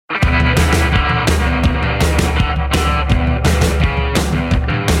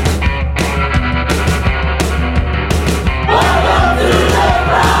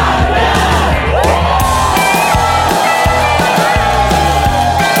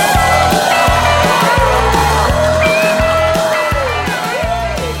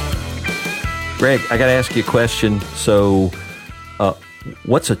Greg, I got to ask you a question. So,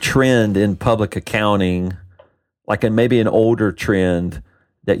 what's a trend in public accounting, like maybe an older trend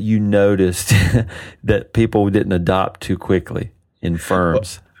that you noticed that people didn't adopt too quickly in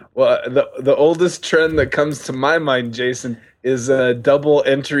firms? Well, the oldest trend that comes to my mind, Jason, is double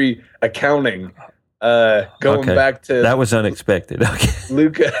entry accounting. Going back to that was unexpected.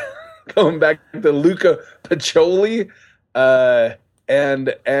 Okay, going back to Luca Pacioli. And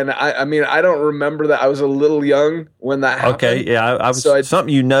I mean, I don't remember that. I was a little young when that happened. Okay, yeah, I was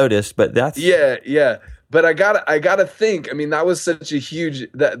something you noticed, but that's yeah. But I gotta think. I mean, that was such a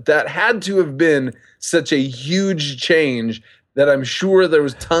huge that had to have been such a huge change that I'm sure there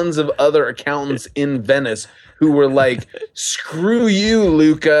was tons of other accountants in Venice who were like, "Screw you,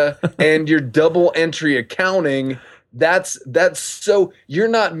 Luca, and your double entry accounting." That's so you're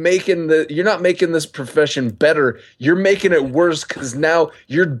not making this profession better. You're making it worse because now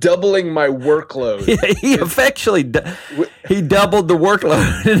you're doubling my workload. Yeah, he effectually he doubled the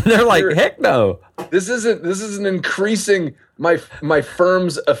workload, and they're like, "Heck no! This isn't increasing my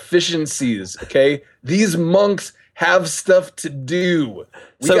firm's efficiencies." Okay, these monks have stuff to do.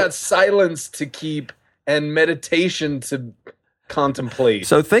 We got silence to keep and meditation to contemplate.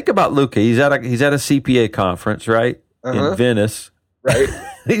 So think about Luca. He's at a CPA conference, right? In Venice. Right.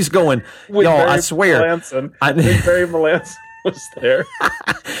 He's going, y'all, I swear. Barry Melanson was there.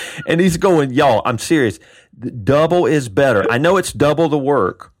 And he's going, y'all, I'm serious. Double is better. I know it's double the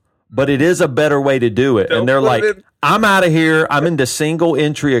work, but it is a better way to do it. And they're like, I'm out of here. I'm into single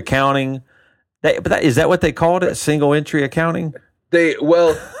entry accounting. Is that what they called it? Single entry accounting? It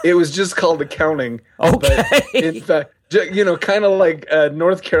was just called accounting. Okay. But in fact, kind of like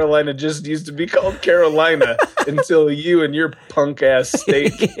North Carolina just used to be called Carolina until you and your punk ass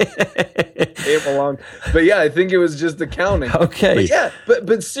state came along. But yeah, I think it was just accounting. Okay. But yeah,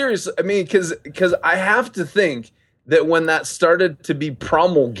 but seriously, I mean, because I have to think that when that started to be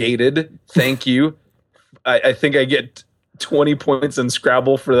promulgated, thank you. I think I get 20 points in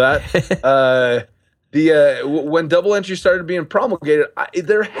Scrabble for that. When double entry started being promulgated,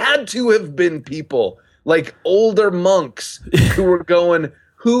 there had to have been people like older monks who were going,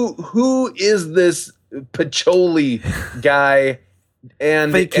 who is this Pacioli guy?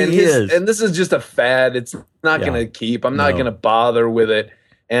 And this is just a fad. It's not going to keep. I'm not going to bother with it.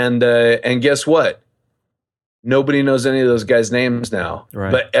 And guess what? Nobody knows any of those guys' names now.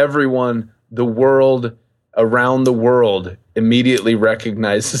 Right. But everyone, around the world, immediately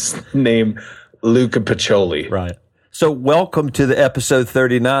recognizes the name Luca Pacioli. Right. So welcome to the episode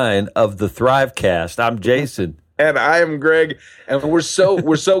 39 of the Thrivecast. I'm Jason. And I am Greg. And we're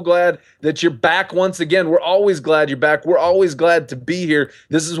so glad that you're back once again. We're always glad you're back. We're always glad to be here.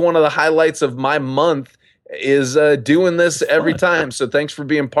 This is one of the highlights of my month is doing this every time. So thanks for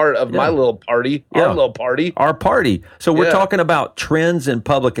being part of my little party, our little party. Our party. So we're talking about trends in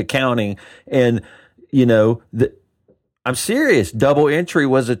public accounting. And, I'm serious. Double entry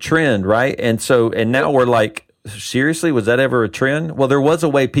was a trend, right? And now we're like, seriously, was that ever a trend? Well, there was a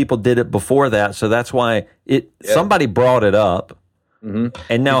way people did it before that, so that's why somebody brought it up. Mm-hmm.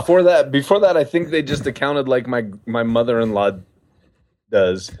 And now before that, I think they just accounted like my mother-in-law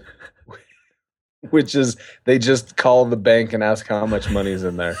does, which is they just call the bank and ask how much money's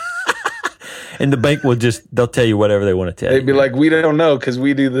in there. And the bank they'll tell you whatever they want to tell you. They'd be like, we don't know because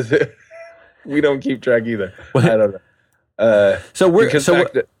we do this. We don't keep track either. I don't know.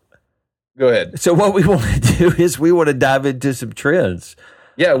 Go ahead. So what we want to do is we want to dive into some trends.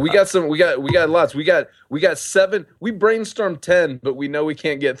 Yeah, we got lots. We got 7. We brainstormed 10, but we know we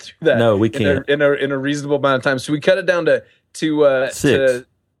can't get through that. No, we can't in a reasonable amount of time. So we cut it down to 6.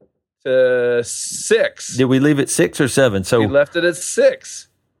 To 6. Did we leave it 6 or 7? So we left it at 6.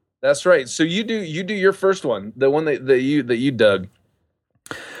 That's right. So you do your first one, the one that you dug.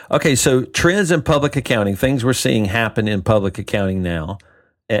 Okay, so trends in public accounting, things we're seeing happen in public accounting now.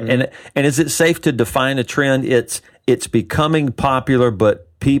 And is it safe to define a trend? It's becoming popular,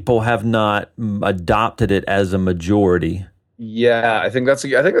 but people have not adopted it as a majority. Yeah, I think that's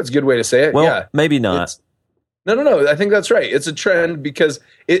a good way to say it. Well, maybe not. No. I think that's right. It's a trend because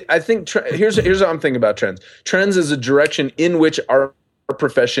here's how I'm thinking about trends. Trends is a direction in which our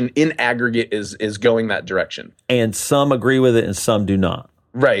profession in aggregate is going that direction. And some agree with it and some do not.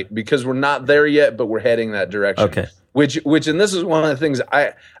 Right, because we're not there yet, but we're heading that direction. Okay. Which, and this is one of the things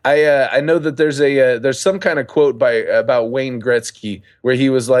I know that there's some kind of quote about Wayne Gretzky where he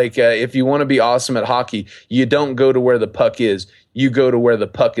was like, if you want to be awesome at hockey, you don't go to where the puck is, you go to where the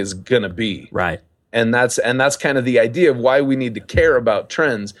puck is gonna be. Right. And that's kind of the idea of why we need to care about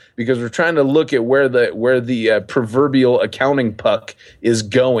trends, because we're trying to look at where the proverbial accounting puck is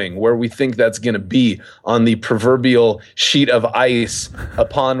going, where we think that's going to be on the proverbial sheet of ice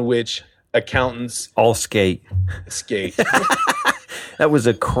upon which accountants all skate. That was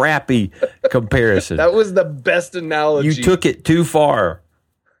a crappy comparison. That was the best analogy. You took it too far.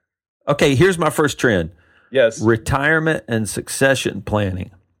 Okay, here's my first trend. Yes. Retirement and succession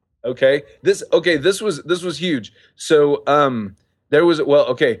planning. Okay. This was huge. So there was a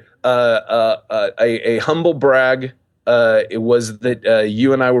humble brag. It was that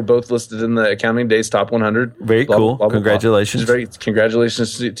you and I were both listed in the Accounting Days Top 100. Very cool. Congratulations.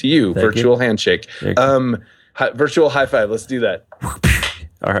 Congratulations to you. Thank Virtual you. handshake. Virtual high five. Let's do that.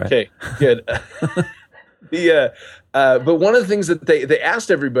 All right. Okay. Good. But one of the things that they asked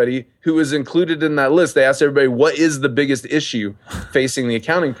everybody who was included in that list, they asked everybody, what is the biggest issue facing the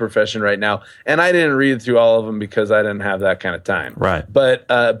accounting profession right now? And I didn't read through all of them because I didn't have that kind of time. Right. But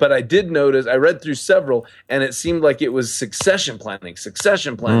I did notice, I read through several, and it seemed like it was succession planning.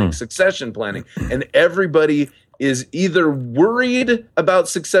 And everybody is either worried about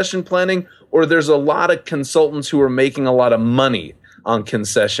succession planning, or there's a lot of consultants who are making a lot of money on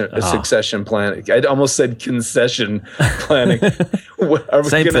succession planning. I almost said concession planning. Are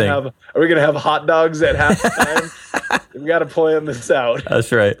we going to have hot dogs at halftime? We got to plan this out.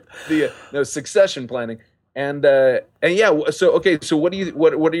 That's right. Succession planning. And yeah, so what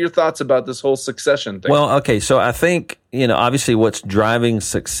are your thoughts about this whole succession thing? Well, okay, so I think, obviously what's driving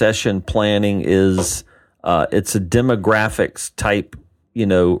succession planning is it's a demographics type,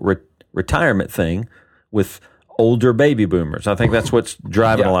 retirement thing with older baby boomers. I think that's what's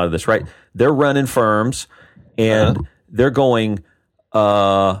driving a lot of this, right? They're running firms and they're going,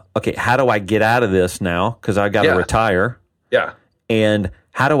 okay, how do I get out of this now? Because I got to retire. Yeah. And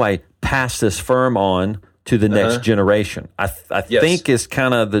how do I pass this firm on to the next generation? I think is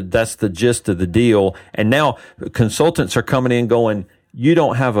kind of that's the gist of the deal. And now consultants are coming in going, you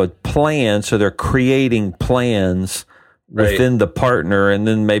don't have a plan, so they're creating plans within the partner, and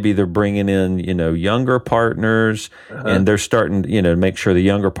then maybe they're bringing in, younger partners, and they're starting, to make sure the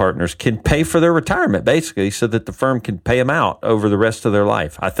younger partners can pay for their retirement, basically, so that the firm can pay them out over the rest of their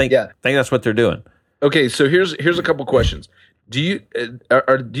life. I think that's what they're doing. Okay, so here's a couple questions. Do you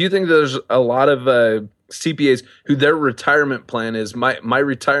think there's a lot of CPAs who their retirement plan is my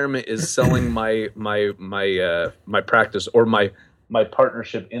retirement is selling my practice or my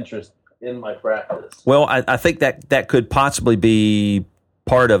partnership interest in my practice? Well, I think that could possibly be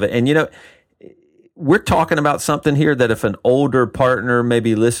part of it. And, we're talking about something here that if an older partner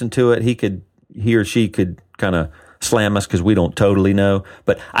maybe listened to it, he or she could kind of slam us because we don't totally know.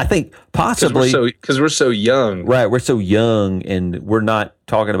 But I think possibly because we're so young. Right. We're so young and we're not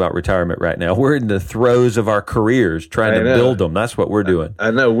talking about retirement right now. We're in the throes of our careers trying to build them. That's what we're doing. I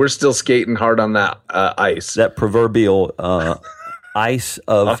know. We're still skating hard on that ice. That proverbial ice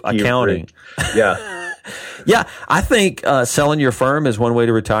of accounting. Yeah. Yeah. I think selling your firm is one way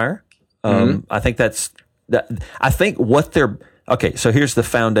to retire. I think I think what they're okay. So here's the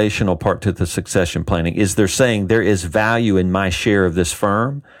foundational part to the succession planning is they're saying there is value in my share of this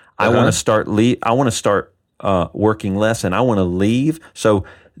firm. I want to start working less and I want to leave. So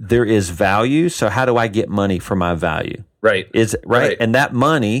there is value. So how do I get money for my value? Right. Right. And that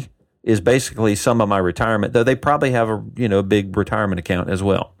money is basically some of my retirement, though they probably have a big retirement account as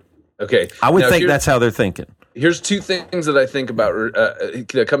well. Okay. I would think that's how they're thinking. Here's two things that I think about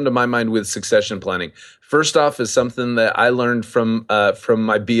that come to my mind with succession planning. First off is something that I learned from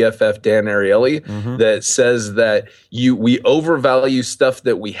my BFF Dan Ariely that says that we overvalue stuff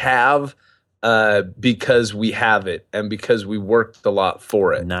that we have because we have it and because we worked a lot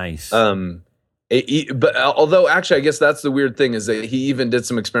for it. Nice. But although actually, I guess that's the weird thing is that he even did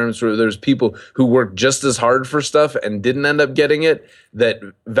some experiments where there's people who worked just as hard for stuff and didn't end up getting it that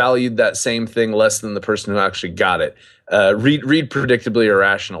valued that same thing less than the person who actually got it. Read Predictably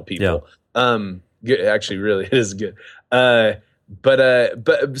Irrational People. Yeah. Actually, really, it is good. But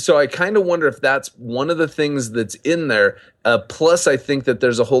so I kind of wonder if that's one of the things that's in there. Plus, I think that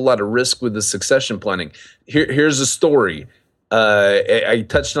there's a whole lot of risk with the succession planning. Here's a story. I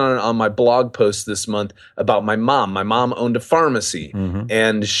touched on it on my blog post this month about my mom. My mom owned a pharmacy,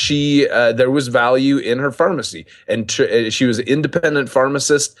 and she there was value in her pharmacy, and she was an independent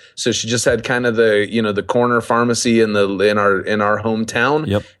pharmacist. So she just had kind of the corner pharmacy in our hometown.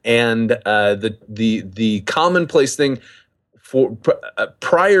 Yep. And the commonplace thing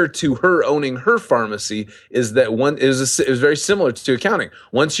prior to her owning her pharmacy is that it was very similar to accounting.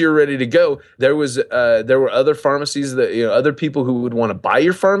 Once you're ready to go, there were other pharmacies that other people who would want to buy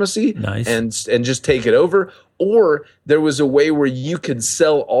your pharmacy and just take it over. Or there was a way where you could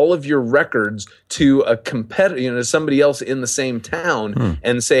sell all of your records to a competitor, to somebody else in the same town,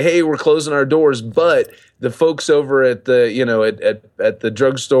 and say, "Hey, we're closing our doors, but the folks over at the at the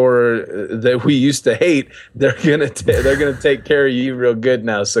drugstore that we used to hate, they're gonna take care of you real good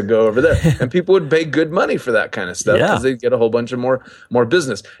now. So go over there." And people would pay good money for that kind of stuff because they'd get a whole bunch of more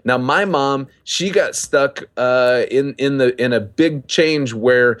business. Now, my mom, she got stuck in a big change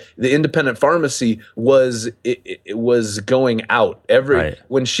where the independent pharmacy was going out.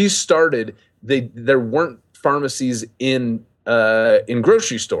 When she started, there weren't pharmacies in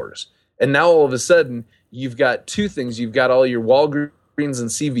grocery stores, and now all of a sudden you've got two things. You've got all your Walgreens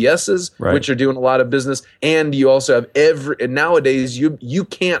and CVS's, which are doing a lot of business, and you also have nowadays you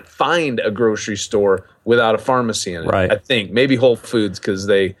can't find a grocery store without a pharmacy in it. I think maybe Whole Foods because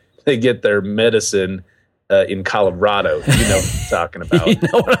they get their medicine in Colorado. You know what I'm talking about. You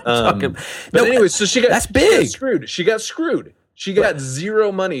know what I'm talking about. But anyway, so that's big. She got screwed. She got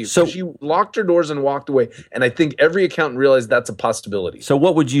zero money. So she locked her doors and walked away. And I think every accountant realized that's a possibility. So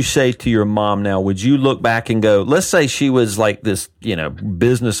what would you say to your mom now? Would you look back and go, let's say she was like this,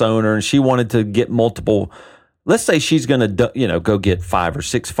 business owner and she wanted to get multiple, let's say she's going to, go get 5 or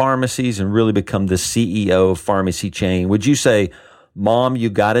 6 pharmacies and really become the CEO of pharmacy chain. Would you say, Mom, you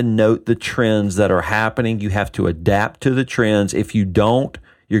got to note the trends that are happening. You have to adapt to the trends. If you don't,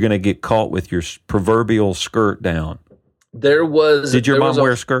 you're going to get caught with your proverbial skirt down. Did your mom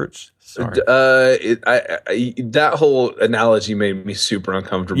wear skirts? Sorry. That whole analogy made me super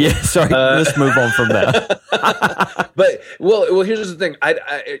uncomfortable. Yeah, sorry. Let's move on from that. But here's the thing.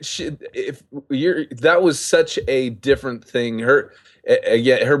 That was such a different thing.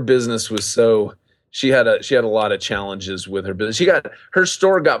 Her business was so. She had a lot of challenges with her business. Her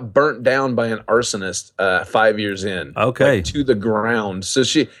store got burnt down by an arsonist 5 years in. Okay, to the ground. So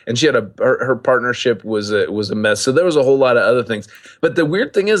she had her partnership was a mess. So there was a whole lot of other things. But the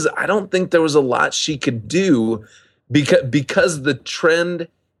weird thing is, I don't think there was a lot she could do because the trend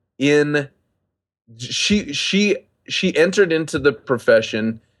in she entered into the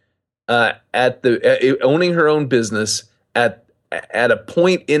profession owning her own business at a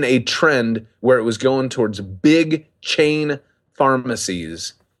point in a trend where it was going towards big chain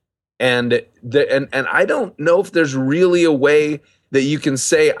pharmacies. And I don't know if there's really a way that you can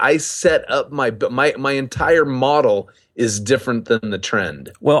say I set up my entire model is different than the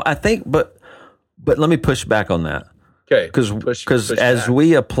trend. Well, I think, but let me push back on that. Okay. Because as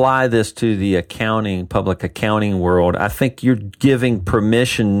we apply this to the public accounting world, I think you're giving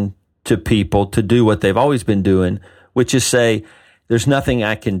permission to people to do what they've always been doing, which is say, there's nothing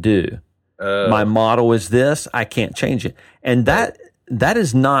I can do. My model is this. I can't change it. And that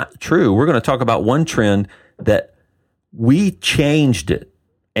is not true. We're going to talk about one trend that we changed it,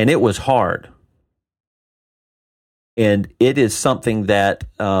 and it was hard. And it is something that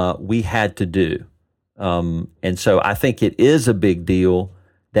we had to do. And so I think it is a big deal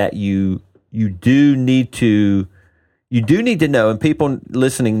that you do need to know, and people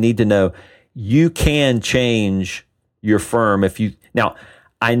listening need to know, you can change your firm now,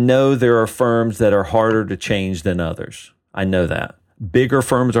 I know there are firms that are harder to change than others. I know that. Bigger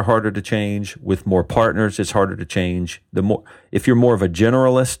firms are harder to change. With more partners, it's harder to change. If you're more of a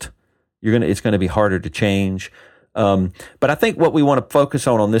generalist, it's going to be harder to change. But I think what we want to focus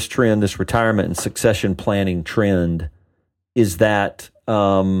on this trend, this retirement and succession planning trend, is that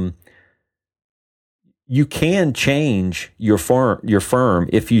you can change your firm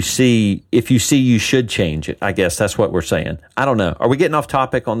if you see you should change it. I guess that's what we're saying. I don't know. Are we getting off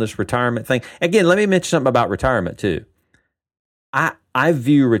topic on this retirement thing? Again, let me mention something about retirement too. I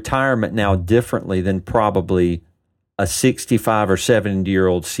view retirement now differently than probably a 65 or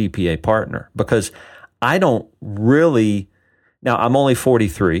 70-year-old CPA partner, because I don't really, now I'm only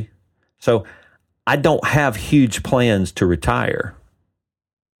 43, so I don't have huge plans to retire.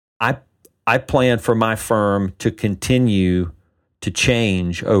 I plan for my firm to continue to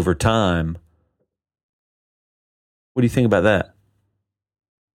change over time. What do you think about that?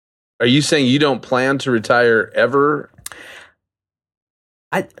 Are you saying you don't plan to retire ever?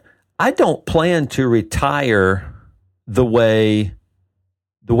 I don't plan to retire the way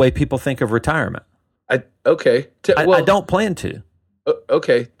people think of retirement. I don't plan to.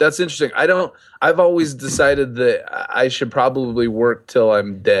 Okay, that's interesting. I've always decided that I should probably work till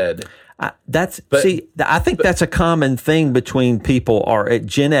I'm dead. I think that's a common thing between people. Are at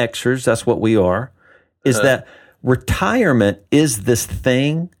Gen Xers, that's what we are, is that retirement is this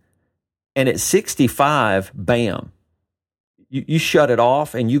thing, and at 65, bam, you shut it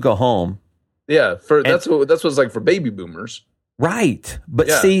off and you go home. Yeah, that's what it's like for baby boomers. Right. But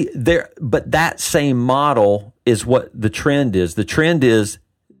see, but that same model is what the trend is. The trend is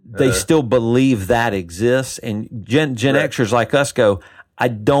they still believe that exists, and Gen Xers like us go, I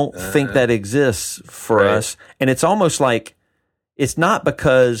don't think that exists for us. And it's almost like it's not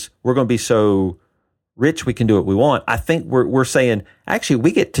because we're going to be so rich we can do what we want. I think we're saying, actually,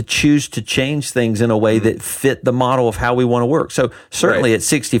 we get to choose to change things in a way that fit the model of how we want to work. So certainly at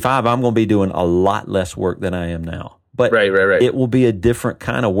 65, I'm going to be doing a lot less work than I am now. But it will be a different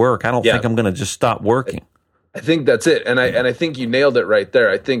kind of work. I don't think I'm going to just stop working. I think that's it. And I think you nailed it right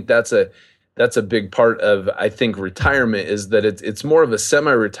there. I think that's a big part of, I think, retirement is that it's more of a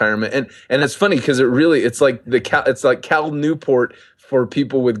semi-retirement. And it's funny because it's like Cal Newport for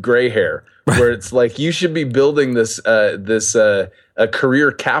people with gray hair, where it's like you should be building this a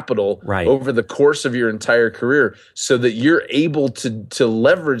career capital over the course of your entire career so that you're able to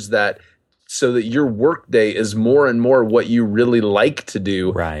leverage that so that your workday is more and more what you really like to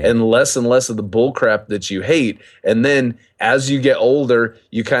do and less of the bull crap that you hate. And then as you get older,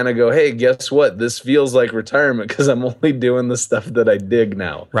 you kind of go, hey, guess what? This feels like retirement because I'm only doing the stuff that I dig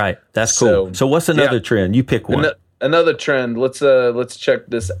now. Right. That's cool. So what's another trend? You pick one. Another trend. Let's check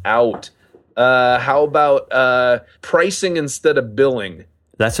this out. How about pricing instead of billing?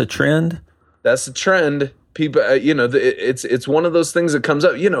 That's a trend? That's a trend. People, it's one of those things that comes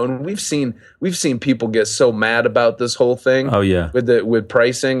up, and we've seen people get so mad about this whole thing. Oh yeah, with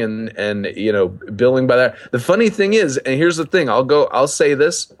pricing and billing by that. The funny thing is, and here's the thing, I'll say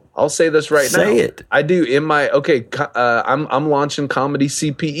this right now. Say it. I do in my I'm launching Comedy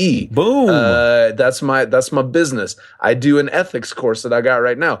CPE. Boom. That's my business. I do an ethics course that I got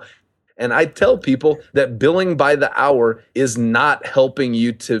right now. And I tell people that billing by the hour is not helping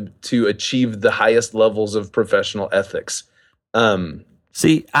you to achieve the highest levels of professional ethics.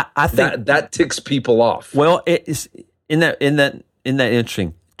 See, I think that ticks people off. Well, it is in that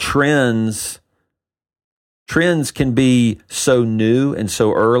interesting trends can be so new and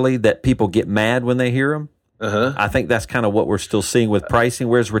so early that people get mad when they hear them. I think that's kind of what we're still seeing with pricing.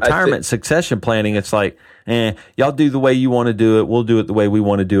 Whereas retirement succession planning, it's like, y'all do the way you want to do it. We'll do it the way we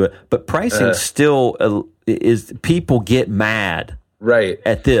want to do it. But pricing still is people get mad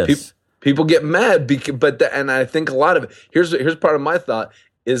at this. People get mad, and I think a lot of it. Here's part of my thought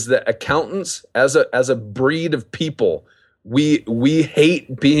is that accountants as a breed of people, we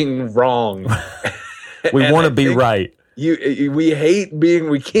hate being wrong. We want to be right. We hate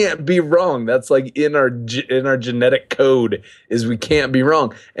we can't be wrong. That's like in our genetic code is we can't be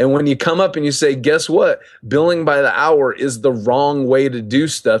wrong. And when you come up and you say, guess what? Billing by the hour is the wrong way to do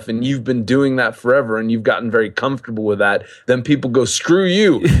stuff. And you've been doing that forever and you've gotten very comfortable with that. Then people go, screw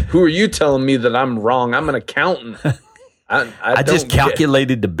you. Who are you telling me that I'm wrong? I'm an accountant. I just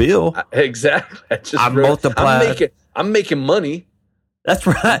calculated the bill. Exactly. I multiplied. I'm making money. That's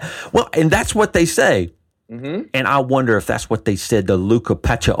right. Well, and that's what they say. Mm-hmm. And I wonder if that's what they said to Luca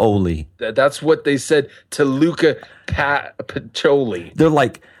Pacioli. That's what they said to Luca Pacioli. They're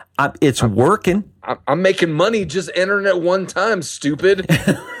like, it's working. I'm making money just entering it one time, stupid.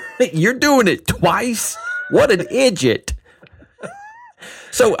 You're doing it twice? What an idiot.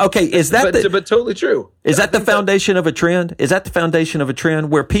 So, okay, is that but totally true. Is that the foundation of a trend? Is that the foundation of a trend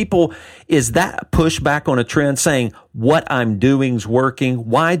where people, is that pushback on a trend saying what I'm doing's working?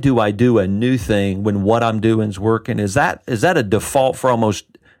 Why do I do a new thing when what I'm doing's working? Is that a default for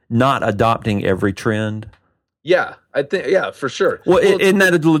almost not adopting every trend? Yeah, I think, for sure. Well, isn't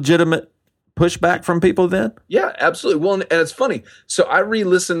that a legitimate pushback from people then? Yeah, absolutely. Well, and it's funny. So I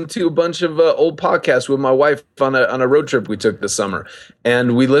re-listened to a bunch of old podcasts with my wife on a road trip we took this summer,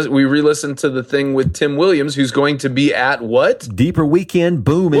 and we re-listened to the thing with Tim Williams, who's going to be at what? Deeper Weekend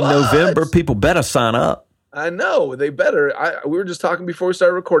Boom in November. People better sign up. I know they better. We were just talking before we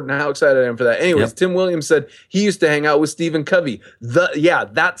started recording how excited I am for that. Anyways, Tim Williams said he used to hang out with Stephen Covey.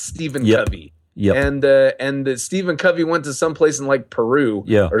 That's Stephen Covey. Yep. And Stephen Covey went to some place in like Peru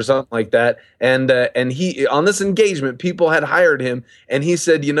or something like that. And he, on this engagement, people had hired him and he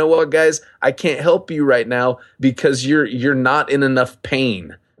said, you know what, guys, I can't help you right now because you're not in enough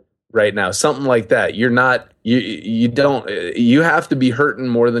pain right now. Something like that. You're not, you have to be hurting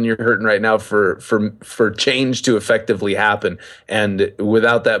more than you're hurting right now for change to effectively happen. And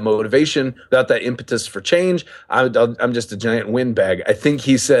without that motivation, without that impetus for change, I'm just a giant windbag. I think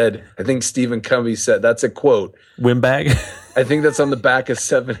Stephen Covey said, that's a quote. Windbag? I think that's on the back of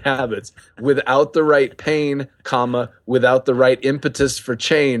 7 Habits. Without the right pain, comma, without the right impetus for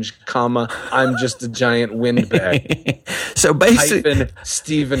change, comma, I'm just a giant windbag. So basically,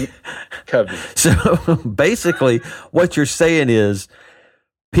 Stephen Covey. So basically, what you're saying is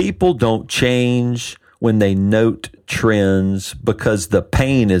people don't change when they note trends because the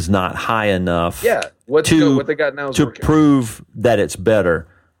pain is not high enough. Yeah, what they got now is to working. Prove that it's better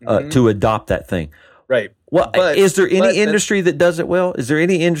to adopt that thing. Right. Well, is there any industry that does it well? Is there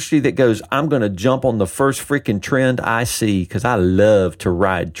any industry that goes, I'm going to jump on the first freaking trend I see because I love to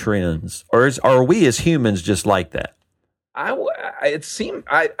ride trends? Or are we as humans just like that? My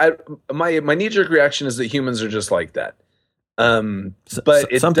knee-jerk reaction is that humans are just like that.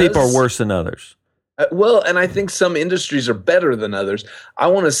 But some people are worse than others. Well, and I think some industries are better than others. I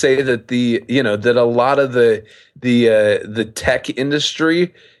want to say that that a lot of the tech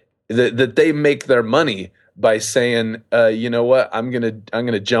industry that they make their money by saying, you know what, I'm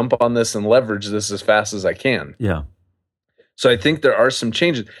gonna jump on this and leverage this as fast as I can. Yeah. So I think there are some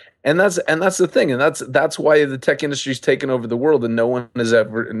changes, and that's the thing, and that's why the tech industry's taken over the world, and no one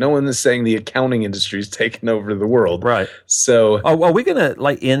is saying the accounting industry's taken over the world. Right. So are we gonna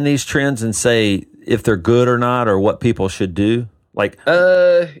end these trends and say if they're good or not, or what people should do?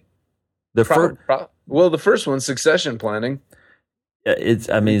 The first one, succession planning. Is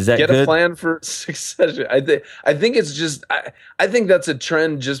that get good? A plan for succession? I think it's just I think that's a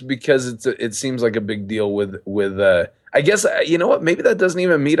trend just because it seems like a big deal with I guess you know what, maybe that doesn't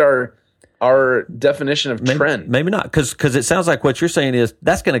even meet our definition of trend. Maybe not, because it sounds like what you're saying is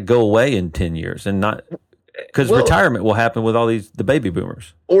that's going to go away in 10 years and not because retirement will happen with all the baby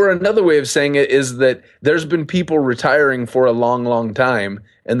boomers. Or another way of saying it is that there's been people retiring for a long, long time,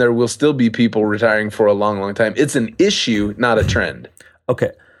 and there will still be people retiring for a long, long time. It's an issue, not a trend.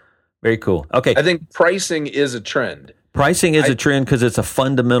 Okay. Very cool. Okay. I think pricing is a trend. Pricing is a trend because it's a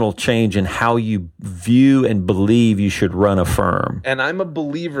fundamental change in how you view and believe you should run a firm. And I'm a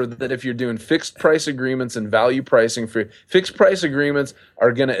believer that if you're doing fixed price agreements and value pricing, for fixed price agreements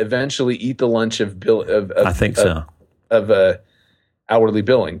are going to eventually eat the lunch of I think so. Of hourly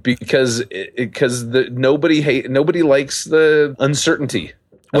billing because nobody likes the uncertainty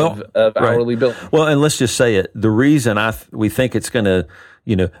of hourly billing. Well, and let's just say it. The reason we think it's going to,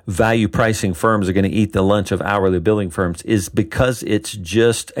 value pricing firms are going to eat the lunch of hourly billing firms is because it's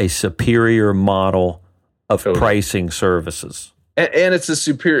just a superior model of pricing services. And it's a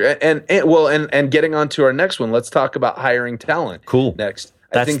superior and getting on to our next one. Let's talk about hiring talent. Cool. Next.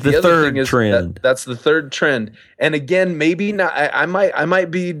 That's I think the third trend. That's the third trend. And again, maybe not. I might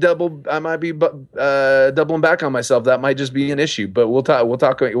be doubling back on myself. That might just be an issue. But we'll talk.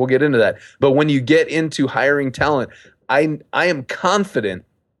 We'll get into that. But when you get into hiring talent, I am confident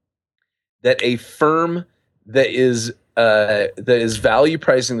that a firm that is value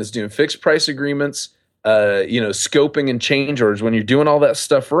pricing, that's doing fixed price agreements, scoping and change orders, when you're doing all that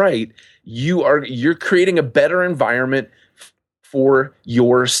stuff right, you're creating a better environment for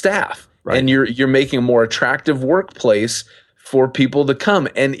your staff, right. And you're making a more attractive workplace for people to come.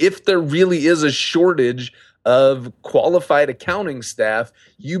 And if there really is a shortage of qualified accounting staff,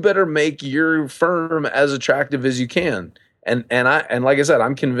 you better make your firm as attractive as you can. And like I said,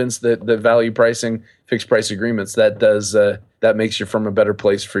 I'm convinced that the value pricing, fixed price agreements, that makes your firm a better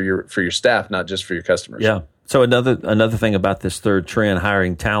place for your staff, not just for your customers. Yeah. So another thing about this third trend,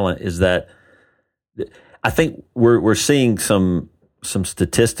 hiring talent, is that I think we're seeing some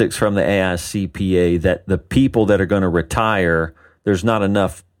statistics from the AICPA that the people that are going to retire, there's not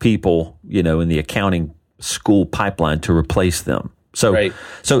enough people, in the accounting school pipeline to replace them. So, right.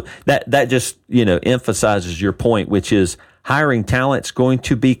 So that just, emphasizes your point, which is hiring talent's going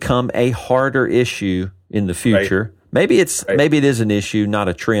to become a harder issue in the future. Right. Maybe it is an issue, not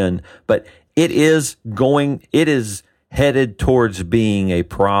a trend, but it is headed towards being a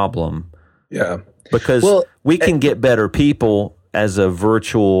problem. Yeah. Because we can get better people as a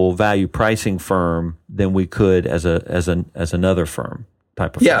virtual value pricing firm than we could as another firm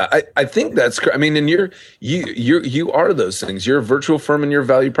type of firm. I think that's correct. I mean, and you are those things. You're a virtual firm and you're a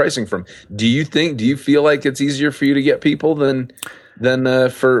value pricing firm. Do you feel like it's easier for you to get people than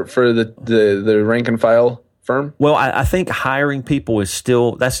for the rank and file firm? Well, I think hiring people is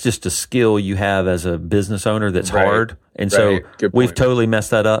that's just a skill you have as a business owner that's hard. And so we've totally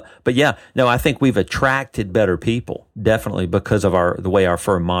messed that up. But I think we've attracted better people, definitely, because of the way our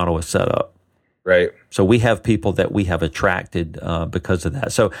firm model is set up. Right. So we have people that we have attracted because of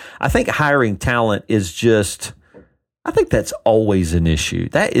that. So I think hiring talent I think that's always an issue.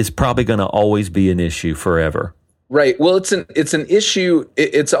 That is probably going to always be an issue forever. Right. Well, it's an issue.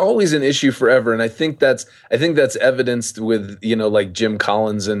 It's always an issue forever, and I think that's evidenced with like Jim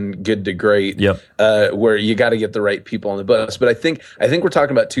Collins and Good to Great, Yep. Where you got to get the right people on the bus. But I think we're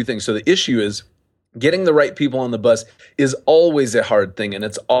talking about two things. So the issue is getting the right people on the bus is always a hard thing, and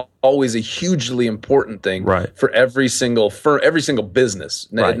it's always a hugely important thing for every single firm, every single business,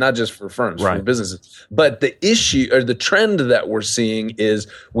 not just for firms, for businesses. But the issue or the trend that we're seeing is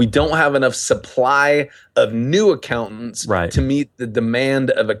we don't have enough supply of new accountants to meet the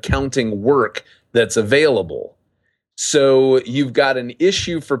demand of accounting work that's available. So you've got an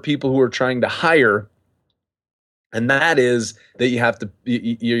issue for people who are trying to hire. And that is that you have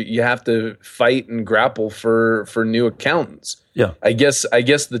to fight and grapple for new accountants. Yeah, I guess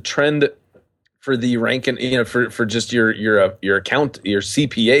the trend for the ranking, for just your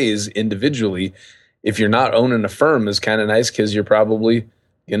CPAs individually, if you're not owning a firm, is kind of nice because you're probably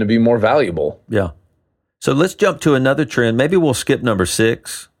going to be more valuable. Yeah. So let's jump to another trend. Maybe we'll skip number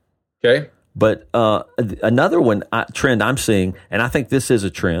 6. Okay. But another trend I'm seeing, and I think this is a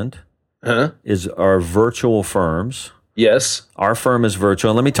trend. Is our virtual firms. Yes. Our firm is virtual.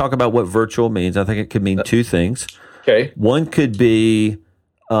 And let me talk about what virtual means. I think it could mean two things. Okay. One could be,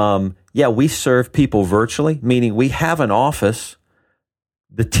 we serve people virtually, meaning we have an office.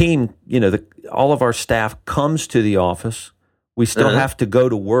 The team, all of our staff comes to the office. We still have to go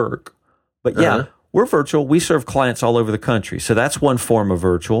to work. But we're virtual. We serve clients all over the country. So that's one form of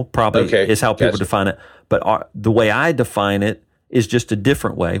virtual, probably is how people define it. But the way I define it is just a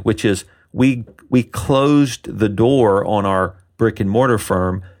different way, which is we closed the door on our brick and mortar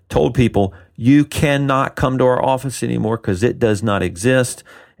firm, told people you cannot come to our office anymore because it does not exist,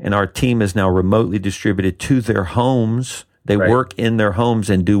 and our team is now remotely distributed to their homes. They work in their homes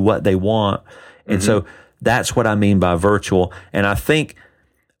and do what they want. And so that's what I mean by virtual. And I think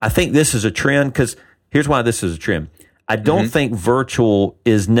this is a trend because here's why this is a trend. I don't think virtual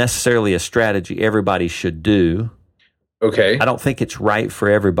is necessarily a strategy everybody should do. Okay. I don't think it's right for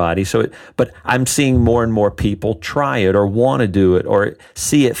everybody. But I'm seeing more and more people try it or want to do it or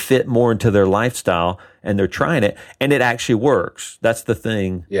see it fit more into their lifestyle, and they're trying it, and it actually works. That's the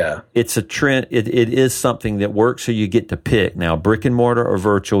thing. Yeah. It's a trend. It is something that works, so you get to pick. Now, brick and mortar or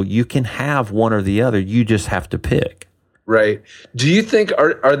virtual, you can have one or the other. You just have to pick. Right. Do you think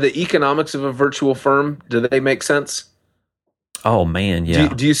are the economics of a virtual firm, do they make sense? Oh man, yeah.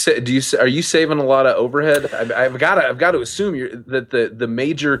 Are you saving a lot of overhead? I've got to assume that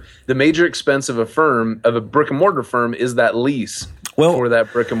the major expense of a brick and mortar firm is that lease for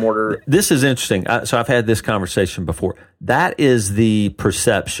that brick and mortar. This is interesting. So I've had this conversation before. That is the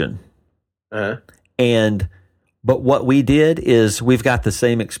perception, but what we did is we've got the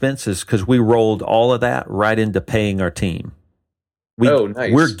same expenses because we rolled all of that right into paying our team.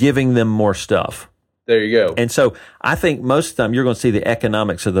 Nice. We're giving them more stuff. There you go. And so I think most of the time you're going to see the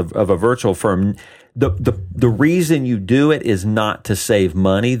economics of a virtual firm. The reason you do it is not to save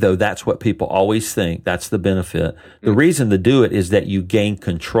money, though that's what people always think. That's the benefit. The reason to do it is that you gain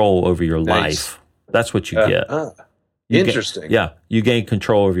control over your life. That's what you get. Interesting. You gain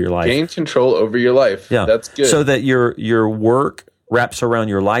control over your life. Gain control over your life. Yeah. That's good. So that your work wraps around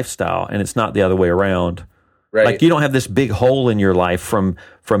your lifestyle and it's not the other way around. Right. Like you don't have this big hole in your life from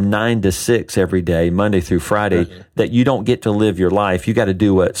 9 to 6 every day, Monday through Friday, that you don't get to live your life. You got to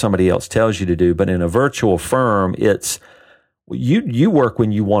do what somebody else tells you to do. But in a virtual firm, it's you work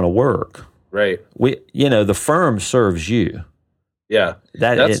when you want to work. Right. The firm serves you. Yeah.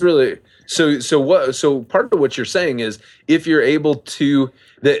 That's really so part of what you're saying is if you're able to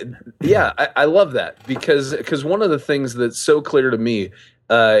I love that because one of the things that's so clear to me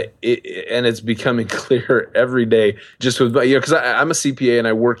and it's becoming clear every day just with because I'm a CPA and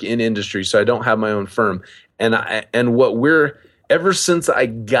I work in industry, so I don't have my own firm. And what we're ever since I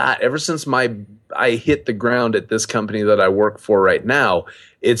hit the ground at this company that I work for right now,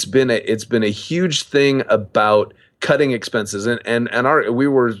 it's been a huge thing about cutting expenses we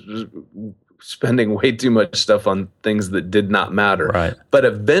were spending way too much stuff on things that did not matter. Right. But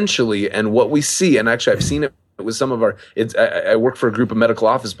eventually, and what we see, and actually I've seen it with some of I work for a group of medical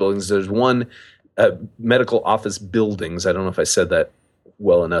office buildings. There's one medical office buildings. I don't know if I said that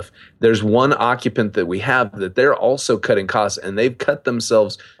well enough. There's one occupant that we have that they're also cutting costs, and they've cut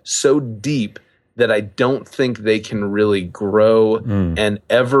themselves so deep that I don't think they can really grow and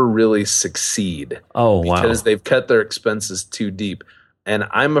ever really succeed. Oh, wow. Because they've cut their expenses too deep. And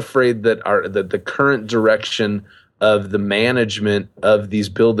I'm afraid that that the current direction of the management of these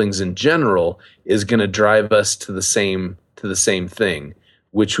buildings in general is going to drive us to the same thing,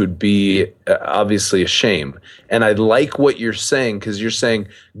 which would be obviously a shame. And I like what you're saying, because you're saying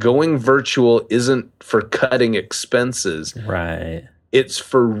going virtual isn't for cutting expenses. Right. It's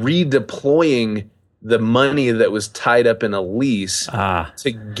for redeploying the money that was tied up in a lease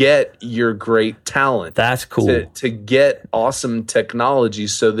to get your great talent. That's cool. To get awesome technology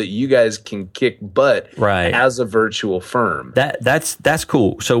so that you guys can kick butt as a virtual firm. That's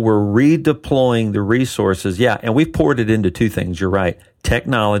cool. So we're redeploying the resources. Yeah. And we've poured it into two things. You're right.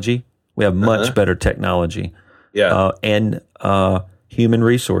 Technology. We have much better technology. Yeah. And human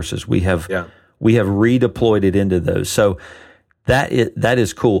resources. We have redeployed it into those. So that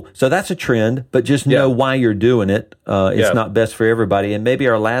is cool. So that's a trend, but just know why you're doing it. It's not best for everybody. And maybe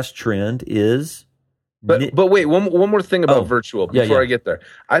our last trend is. But wait, one more thing about virtual before I get there.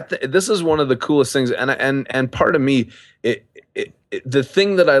 This is one of the coolest things, and part of me, the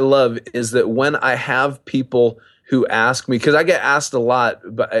thing that I love is that when I have people who ask me, because I get asked a lot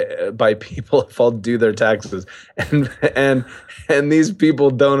by people if I'll do their taxes, and these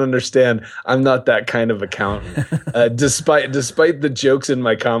people don't understand I'm not that kind of accountant. Despite the jokes in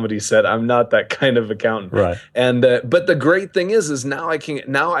my comedy set, I'm not that kind of accountant. Right. And but the great thing is now I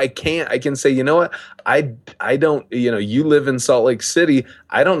can say, you know what, I don't, you live in Salt Lake City.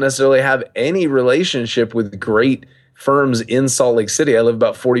 I don't necessarily have any relationship with great firms in Salt Lake City. I live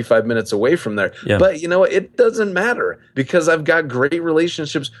about 45 minutes away from there. Yeah. But you know what? It doesn't matter, because I've got great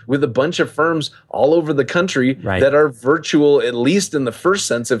relationships with a bunch of firms all over the country that are virtual, at least in the first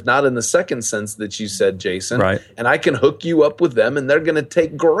sense, if not in the second sense that you said, Jason. Right. And I can hook you up with them, and they're going to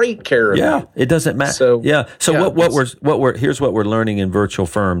take great care of you. Yeah, it doesn't matter. So here's what we're learning in virtual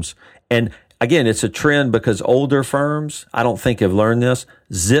firms. And again, it's a trend because older firms, I don't think, have learned this.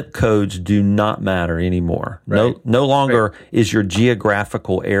 Zip codes do not matter anymore. Right. No longer is your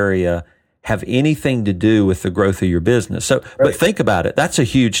geographical area have anything to do with the growth of your business. So, but think about it. That's a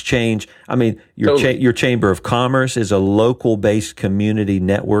huge change. I mean, your Chamber of Commerce is a local-based community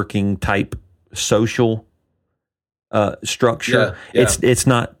networking type social structure. Yeah.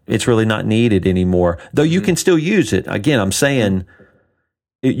 It's really not needed anymore. Though you can still use it. Again, I'm saying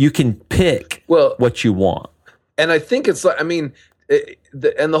you can pick what you want. And I think it's like, I mean,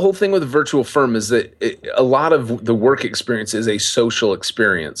 and the whole thing with a virtual firm is that a lot of the work experience is a social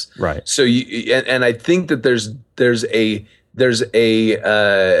experience. Right. So and I think that there's a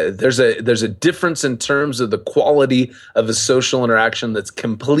difference in terms of the quality of a social interaction that's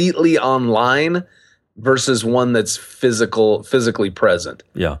completely online versus one that's physically present.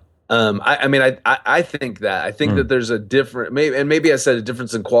 Yeah. I think that there's a different, maybe I said a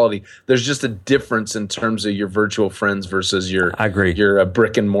difference in quality. There's just a difference in terms of your virtual friends versus your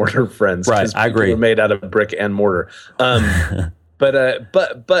brick and mortar friends. Right. I agree. We're made out of brick and mortar.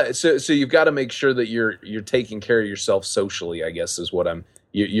 But so you've got to make sure that you're taking care of yourself socially, I guess is what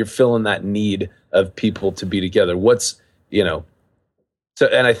you're filling that need of people to be together. So,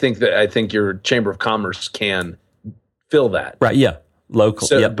 and I think your Chamber of Commerce can fill that. Right. Yeah. Local.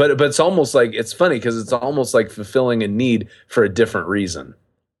 So, but it's almost like, it's funny because it's almost like fulfilling a need for a different reason.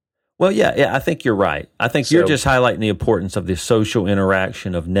 Well, yeah, I think you're right. I think you're just highlighting the importance of the social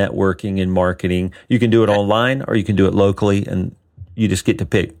interaction of networking and marketing. You can do it online or you can do it locally, and you just get to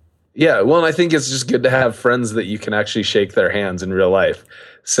pick. Yeah, well, and I think it's just good to have friends that you can actually shake their hands in real life.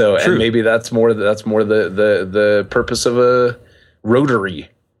 So, True. And maybe that's more the purpose of a Rotary.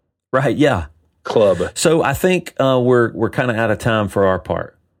 Right. Yeah. Club. So I think we're kind of out of time for our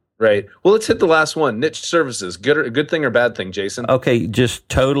part. Right. Well, let's hit the last one. Niche services. Good thing or bad thing, Jason? Okay, just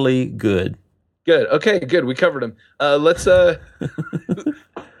totally good. Good. Okay, good. We covered them. Let's try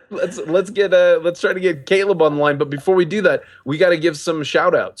to get Caleb on the line. But before we do that, we got to give some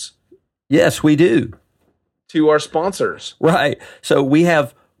shout outs. Yes, we do. To our sponsors. Right. So we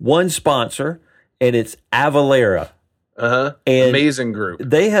have one sponsor, and it's Avalara. And amazing group.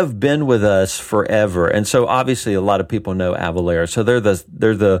 They have been with us forever. And so obviously a lot of people know Avalara. So they're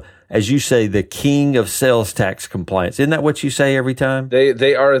the, as you say, the king of sales tax compliance. Isn't that what you say every time? They're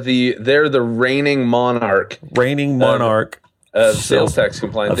the reigning monarch. Of sales tax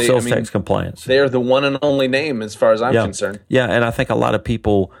compliance. Compliance. They are the one and only name as far as I'm concerned. Yeah. And I think a lot of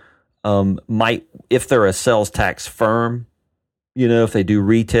people might, if they're a sales tax firm, if they do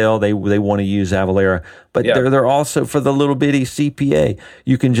retail, they want to use Avalara, but they're also for the little bitty CPA.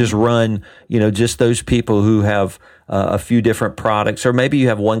 You can just run, just those people who have a few different products, or maybe you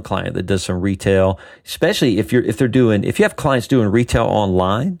have one client that does some retail. Especially if you have clients doing retail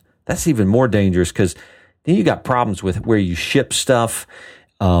online, that's even more dangerous because then you got problems with where you ship stuff.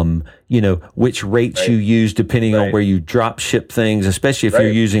 Which rates you use depending on where you drop ship things, especially if you're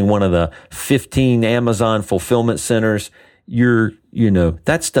using one of the 15 Amazon fulfillment centers.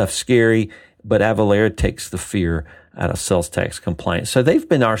 that stuff's scary, but Avalara takes the fear out of sales tax compliance. So they've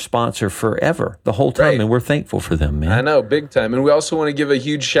been our sponsor forever, the whole time, and we're thankful for them, man. I know, big time. And we also want to give a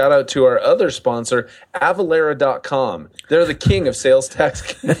huge shout out to our other sponsor, Avalara.com. They're the king of sales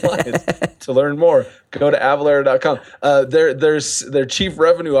tax compliance. To learn more, go to Avalara.com. Their chief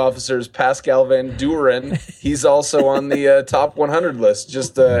revenue officer is Pascal Van Duren. He's also on the top 100 list.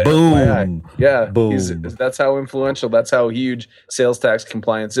 Just boom. FYI. Yeah, boom. That's how influential, that's how huge sales tax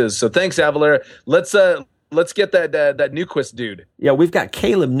compliance is. So thanks, Avalara. Let's get that Newquist dude. Yeah, we've got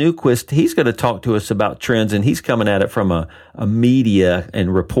Caleb Newquist. He's going to talk to us about trends, and he's coming at it from a media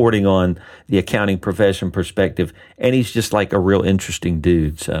and reporting on the accounting profession perspective. And he's just like a real interesting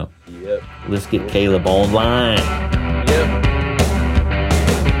dude. So let's get Caleb online. Yep.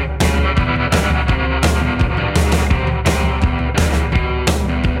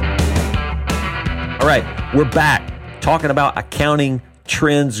 All right, we're back talking about accounting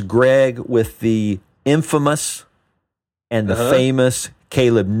trends, Greg, with the infamous and the famous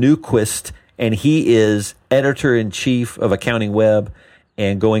Caleb Newquist, and he is editor-in-chief of Accounting Web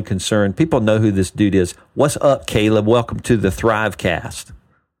and Going Concern. People know who this dude is. What's up, Caleb? Welcome to the Thrivecast.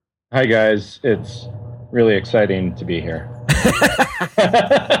 Hi, guys. It's really exciting to be here.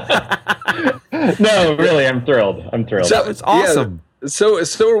 No, really, I'm thrilled. So, it's awesome. Yeah, so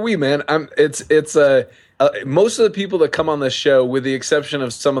are we, man. Most of the people that come on this show, with the exception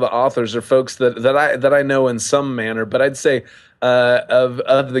of some of the authors, are folks that I know in some manner. But I'd say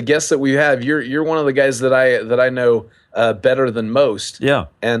of the guests that we have, you're one of the guys that I know better than most. Yeah,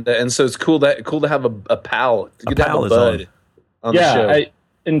 and so it's cool to have a pal, to have a bud on the show.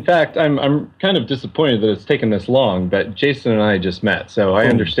 In fact, I'm kind of disappointed that it's taken this long. But Jason and I just met, so I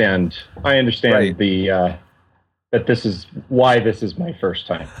understand. Right. That this is why this is my first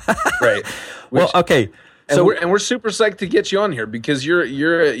time. Right. Well, okay. So we're super psyched to get you on here because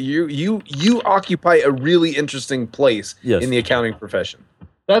you occupy a really interesting place in the accounting profession.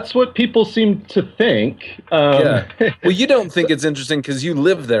 That's what people seem to think. Yeah. Well, you don't think it's interesting because you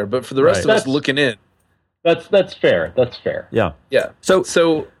live there, but for the rest of us looking in, that's fair. That's fair. Yeah. Yeah.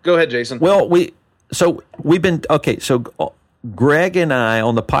 So go ahead, Jason. Well, we've been okay. So Greg and I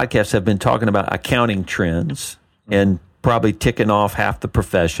on the podcast have been talking about accounting trends and probably ticking off half the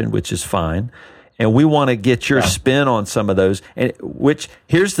profession, which is fine. And we want to get your spin on some of those. And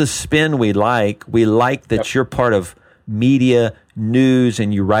here's the spin we like. We like that you're part of media news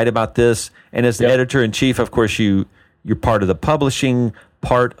and you write about this. And as the editor in chief, of course, you're part of the publishing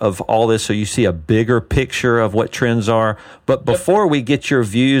part of all this. So you see a bigger picture of what trends are. But before we get your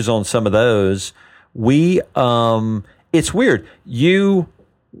views on some of those, it's weird. You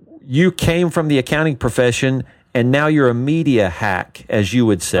came from the accounting profession and now you're a media hack, as you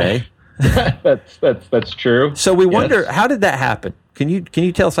would say. That's true. So we wonder, how did that happen? Can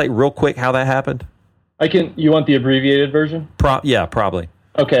you tell us real quick how that happened? You want the abbreviated version? Yeah, probably.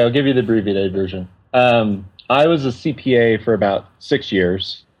 Okay, I'll give you the abbreviated version. I was a CPA for about 6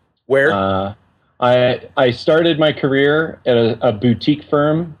 years. Where? I started my career at a boutique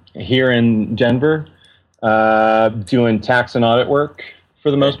firm here in Denver, doing tax and audit work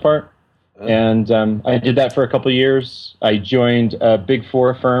for the most part. And I did that for a couple of years. I joined a Big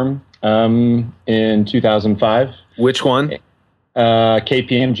Four firm in 2005. Which one?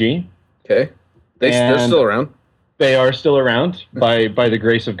 KPMG. Okay. They're still around. They are still around by the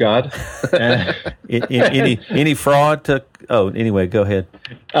grace of God. Any fraud took? Oh, anyway, go ahead.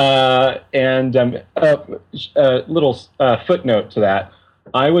 And a little footnote to that.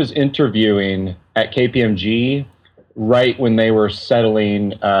 I was interviewing at KPMG right when they were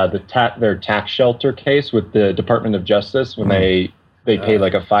settling their tax shelter case with the Department of Justice when they paid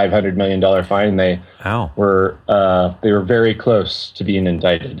like a $500 million fine. They were very close to being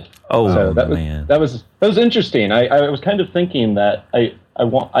indicted. Oh, so man, that was interesting. I was kind of thinking that I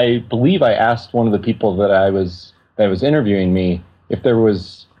believe I asked one of the people that was interviewing me if there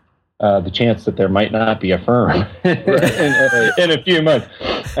was the chance that there might not be a firm in a few months.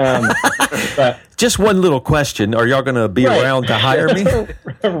 But just one little question: are y'all going to be around to hire me?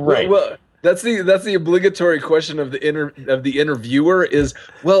 Right. Well, that's the obligatory question of the interviewer is,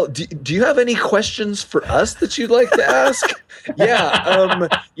 well, do you have any questions for us that you'd like to ask?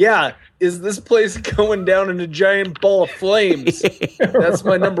 Yeah. Is this place going down in a giant ball of flames? That's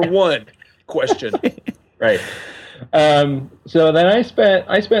my number one question. Right. So then I spent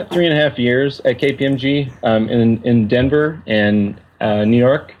 3.5 years at KPMG in Denver and New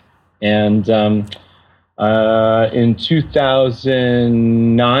York, and in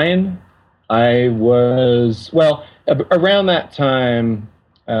 2009 I was around that time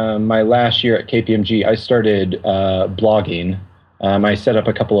my last year at KPMG, I started blogging. I set up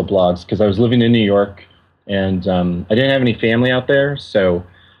a couple of blogs because I was living in New York, and I didn't have any family out there. So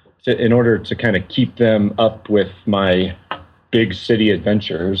in order to kind of keep them up with my big city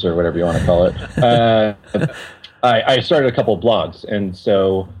adventures, or whatever you want to call it, I started a couple of blogs. And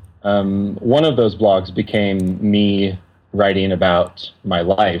so one of those blogs became me writing about my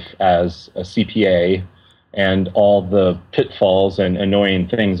life as a CPA and all the pitfalls and annoying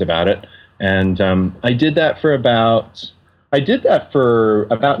things about it. And I did that for about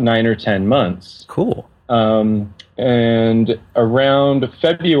 9 or 10 months. Cool. And around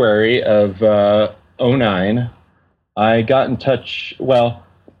February of 2009, I got in touch. Well,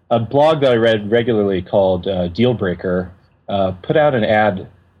 a blog that I read regularly called Dealbreaker put out an ad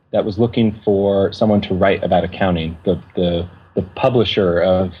that was looking for someone to write about accounting. The publisher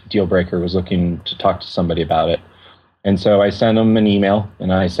of Dealbreaker was looking to talk to somebody about it. And so I sent them an email,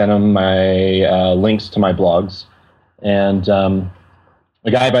 and I sent them my links to my blogs. And a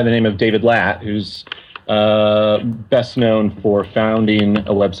guy by the name of David Latt, who's best known for founding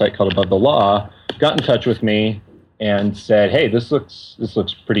a website called Above the Law, got in touch with me and said, "Hey, this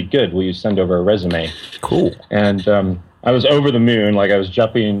looks pretty good. Will you send over a resume?" Cool. And I was over the moon, like I was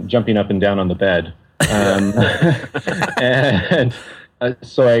jumping up and down on the bed. And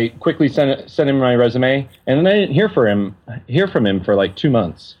so I quickly sent him my resume, and then I didn't hear from him for like 2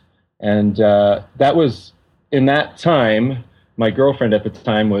 months. And that was, in that time, my girlfriend at the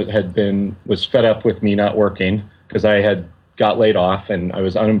time was fed up with me not working because I had got laid off and I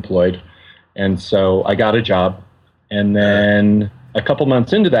was unemployed. And so I got a job. And then a couple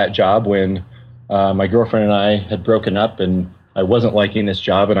months into that job, when my girlfriend and I had broken up and I wasn't liking this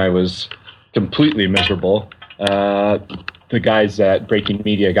job and I was completely miserable, the guys at Breaking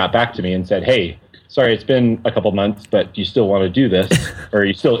Media got back to me and said, "Hey, sorry, it's been a couple months, but do you still want to do this? Or are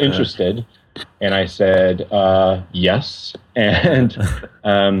you still interested?" And I said, yes. And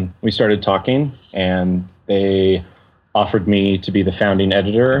we started talking, and they offered me to be the founding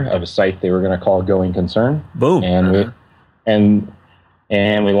editor of a site they were going to call Going Concern. Boom. And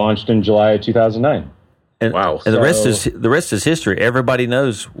we launched in July of 2009. And, wow. And the rest is history. Everybody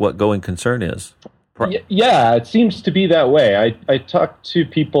knows what Going Concern is. Yeah, it seems to be that way. I talk to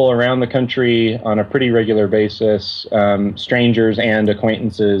people around the country on a pretty regular basis, strangers and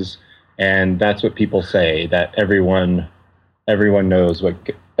acquaintances, and that's what people say, that everyone knows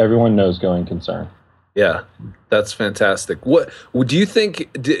Going Concern. Yeah, that's fantastic. What do you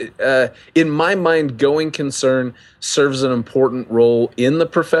think? In my mind, Going Concern serves an important role in the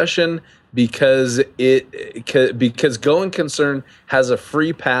profession because Going Concern has a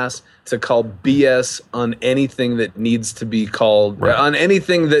free pass to call BS on anything that needs to be called, right, on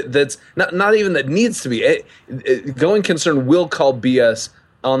anything that's not even that needs to be. Going Concern will call BS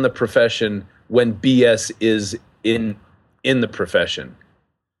on the profession when BS is in the profession.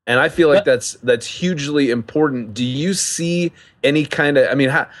 And I feel like that's hugely important. Do you see any kind of, I mean,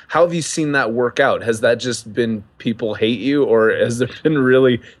 how have you seen that work out? Has that just been people hate you, or has there been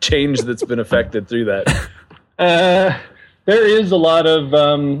really change that's been affected through that? There is a lot of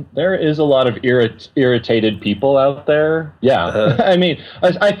irritated people out there. Yeah. I mean,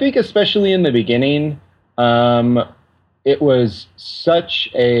 I think especially in the beginning, it was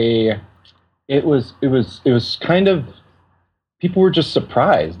kind of, people were just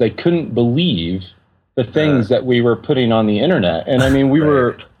surprised. They couldn't believe the things that we were putting on the internet. And I mean, we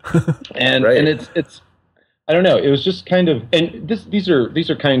were, and right. And it's, I don't know. It was just kind of, and these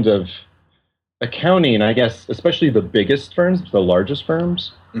are kind of accounting, I guess, especially the biggest firms, the largest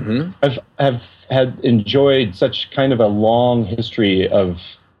firms, have had enjoyed such kind of a long history of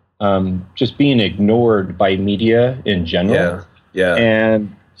just being ignored by media in general. Yeah.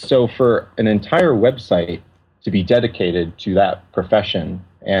 And so for an entire website to be dedicated to that profession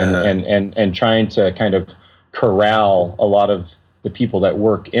and trying to kind of corral a lot of the people that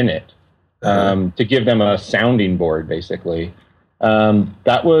work in it, to give them a sounding board, basically.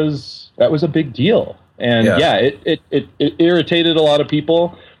 That was a big deal. And it irritated a lot of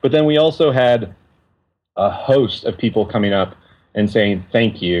people, but then we also had a host of people coming up and saying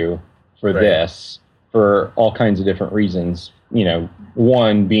thank you for this, for all kinds of different reasons. You know,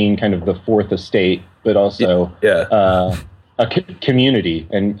 one being kind of the fourth estate, but also a community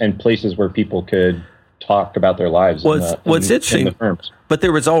and places where people could talk about their lives. What's interesting, in the firms. But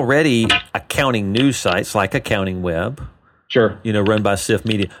there was already accounting news sites like Accounting Web, sure, run by SIF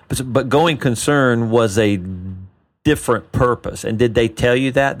Media. But Going Concern was a different purpose. And did they tell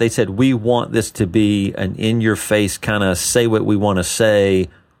you that? They said, we want this to be an in-your-face kind of say what we want to say,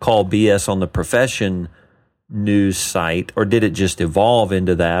 call BS on the profession. news site, or did it just evolve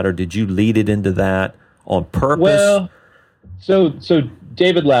into that, or did you lead it into that on purpose? Well, so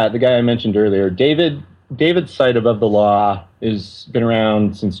David Latt, the guy I mentioned earlier, David's site Above the Law has been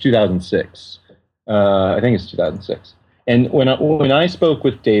around since 2006. I think it's 2006. And when I spoke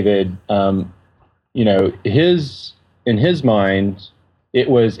with David, in his mind, it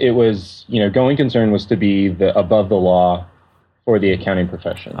was going concern was to be the above the law for the accounting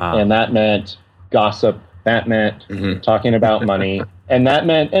profession, and that meant gossip. That meant talking about money, and that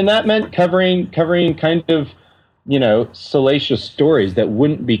meant covering kind of salacious stories that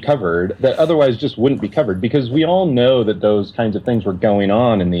wouldn't be covered, that otherwise just wouldn't be covered, because we all know that those kinds of things were going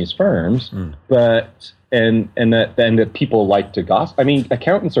on in these firms, but and that people like to gossip. I mean,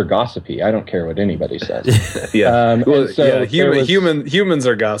 accountants are gossipy. I don't care what anybody says. Humans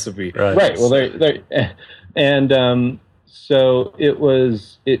are gossipy, right? Well, they and so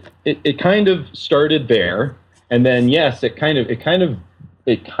it kind of started there, and then yes, it kind of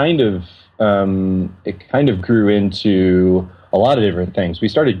grew into a lot of different things. We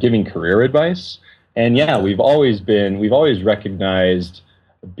started giving career advice, and we've always recognized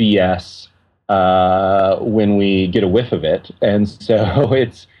BS when we get a whiff of it, and so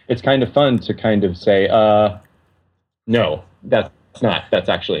it's kind of fun to kind of say, no, that's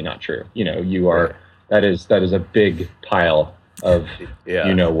actually not true. You are. That is a big pile of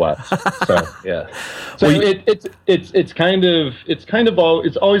what. So So it's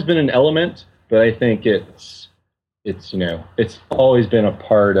always been an element, but I think it's always been a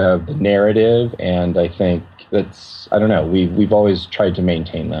part of the narrative, and I think we've always tried to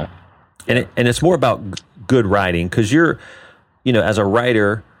maintain that. And it's more about good writing, because you're as a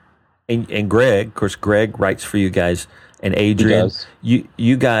writer, and Greg, of course, Greg writes for you guys, and Adrian,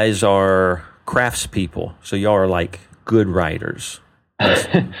 you guys are craftspeople, so y'all are like good writers.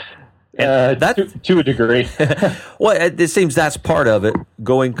 To a degree. Well, it seems that's part of it.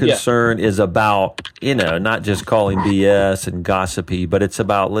 Going concern is about not just calling BS and gossipy, but it's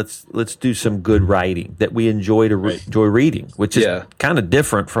about let's do some good writing that we enjoy enjoy reading, which is kind of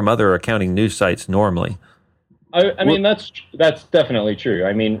different from other accounting news sites normally. I mean, that's definitely true.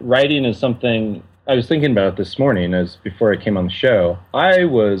 I mean, writing is something. I was thinking about it this morning before I came on the show. I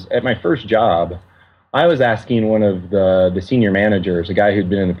was at my first job. I was asking one of the senior managers, a guy who'd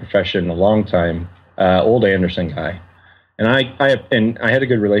been in the profession a long time, old Anderson guy, and I had a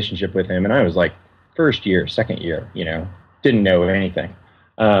good relationship with him. And I was like first year, second year, didn't know anything.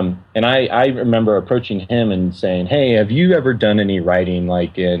 And I remember approaching him and saying, "Hey, have you ever done any writing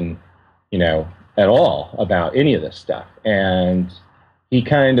like in, at all about any of this stuff?" And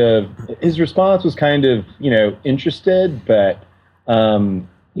his response was kind of, interested, but,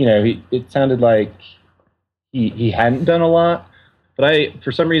 it sounded like he hadn't done a lot. But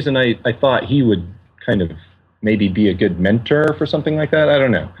for some reason, I thought he would kind of maybe be a good mentor for something like that. I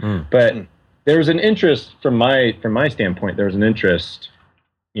don't know. But there was an interest from my standpoint, there was an interest,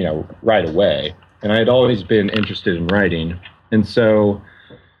 right away. And I had always been interested in writing. And so,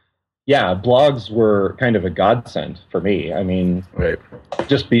 blogs were kind of a godsend for me. I mean,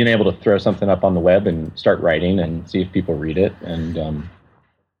 just being able to throw something up on the web and start writing and see if people read it, and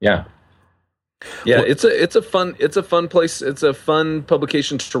it's a fun place. It's a fun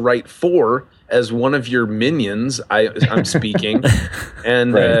publication to write for as one of your minions. I'm speaking,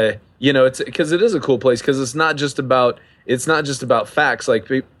 and it's because it is a cool place, because it's not just about facts. Like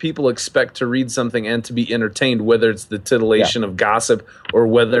people expect to read something and to be entertained, whether it's the titillation of gossip or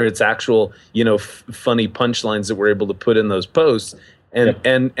whether it's actual, funny punchlines that we're able to put in those posts.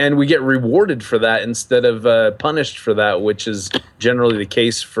 And we get rewarded for that instead of punished for that, which is generally the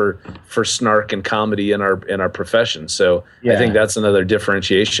case for snark and comedy in our profession. So I think that's another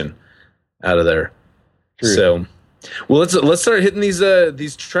differentiation out of there. True. So, well, let's start hitting these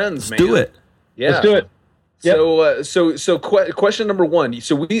trends, man. Let's do it. Yeah. Let's do it. Yep. So question number one.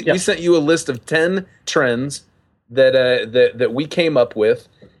 So we sent you a list of 10 trends that we came up with.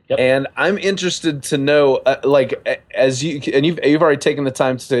 Yep. And I'm interested to know, you've already taken the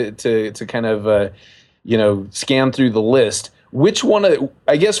time to kind of, scan through the list. Which one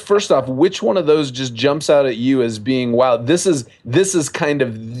first off, which one of those just jumps out at you as being, wow, this is kind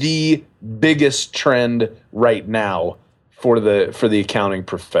of the biggest trend right now for the accounting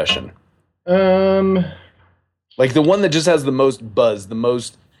profession? Like the one that just has the most buzz, the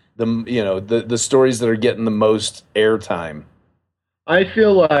stories that are getting the most airtime. I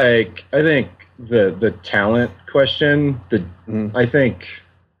think the talent question, I think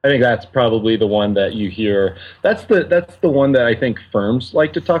that's probably the one that you hear. That's the one that I think firms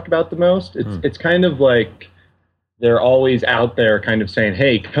like to talk about the most. It's kind of like they're always out there kind of saying,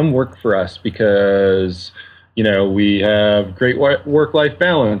 "Hey, come work for us because we have great work-life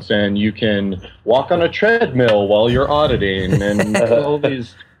balance, and you can walk on a treadmill while you're auditing, and all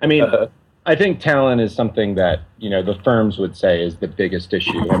these. I mean, I think talent is something that the firms would say is the biggest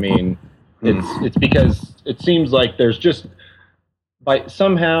issue. I mean, it's because it seems like there's just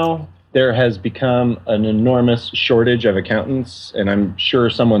somehow there has become an enormous shortage of accountants, and I'm sure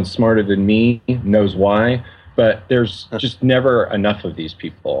someone smarter than me knows why. But there's just never enough of these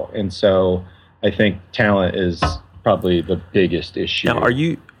people, and so I think talent is probably the biggest issue. Now, are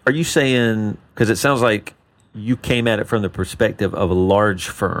you saying, because it sounds like you came at it from the perspective of a large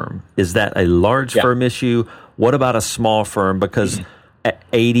firm? Is that a large firm issue? What about a small firm? Because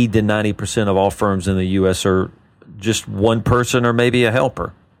 80 to 90% of all firms in the U.S. are just one person or maybe a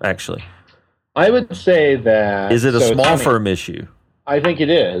helper, actually. I would say that... Is it a small firm issue? I think it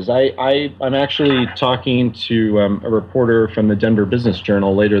is. I'm actually talking to a reporter from the Denver Business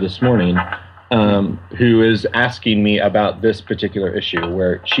Journal later this morning, who is asking me about this particular issue,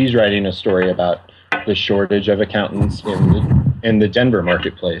 where she's writing a story about the shortage of accountants in the Denver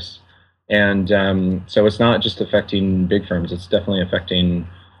marketplace. And so it's not just affecting big firms, it's definitely affecting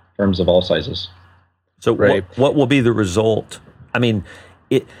firms of all sizes. So what will be the result? I mean,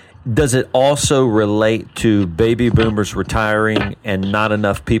 does it also relate to baby boomers retiring and not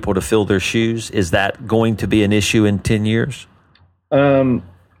enough people to fill their shoes? Is that going to be an issue in 10 years?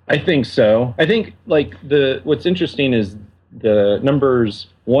 I think so. I think what's interesting is the numbers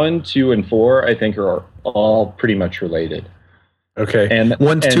 1, 2, and 4, I think are all pretty much related. Okay. And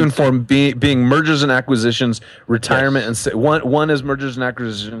 1, 2, and 4 being mergers and acquisitions, retirement, and one is mergers and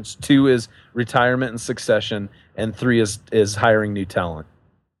acquisitions, 2 is retirement and succession, and 3 is hiring new talent.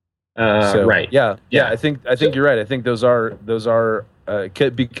 Right. Yeah. I think you're right. I think those are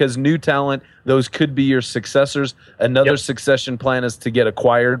because new talent, those could be your successors. Another succession plan is to get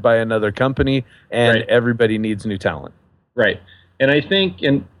acquired by another company, and everybody needs new talent. Right. And I think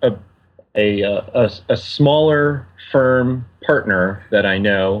in a smaller firm partner that I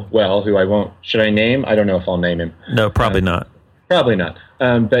know well, who I won't, should I name? I don't know if I'll name him. No, probably not. Probably not.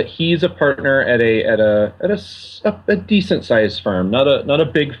 But he's a partner at a decent sized firm, not a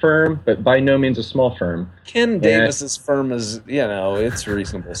big firm, but by no means a small firm. Ken Davis's firm is, it's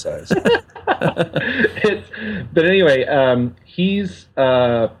reasonable size. But anyway, he's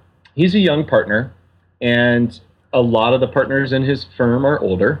a young partner, and a lot of the partners in his firm are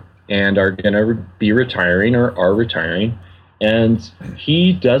older and are going to be retiring or are retiring, and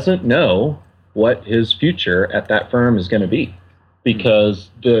he doesn't know what his future at that firm is going to be, because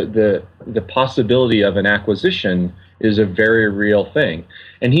the possibility of an acquisition is a very real thing.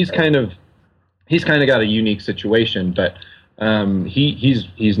 And he's kind of got a unique situation, but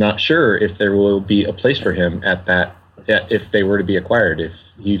he's not sure if there will be a place for him at that, if they were to be acquired. If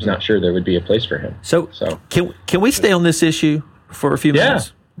he's not sure there would be a place for him. So can we stay on this issue for a few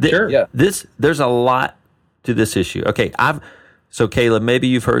minutes? Sure. Yeah. There's a lot to this issue. Okay, So, Caleb, maybe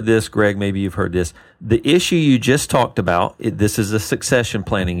you've heard this. Greg, maybe you've heard this. The issue you just talked about, this is a succession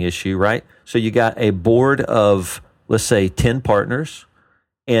planning issue, right? So you got a board of, let's say, 10 partners,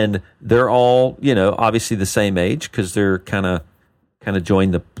 and they're all, obviously the same age, because they're kind of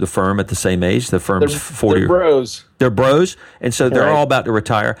joined the firm at the same age. The firm's 40. They're bros. They're bros, and so they're all about to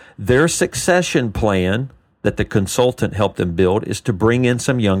retire. Their succession plan that the consultant helped them build is to bring in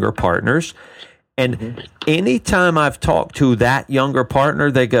some younger partners. And anytime I've talked to that younger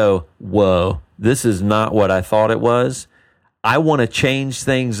partner, they go, whoa, this is not what I thought it was. I want to change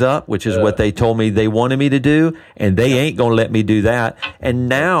things up, which is what they told me they wanted me to do, and they ain't going to let me do that. And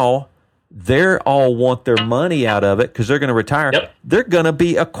now they all want their money out of it because they're going to retire. Yep. They're going to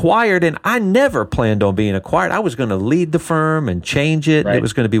be acquired, and I never planned on being acquired. I was going to lead the firm and change it. Right. It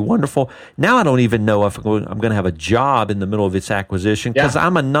was going to be wonderful. Now I don't even know if I'm going to have a job in the middle of its acquisition because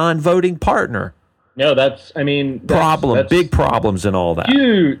I'm a non-voting partner. No, big problems and all that.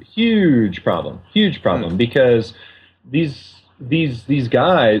 Huge problem because these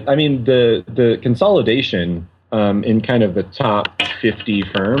guys. I mean, the consolidation in kind of the top 50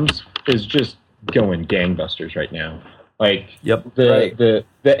 firms is just going gangbusters right now. Like the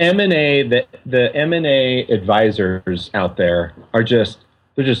M&A advisors out there are just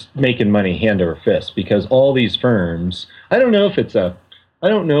making money hand over fist because all these firms. I don't know if it's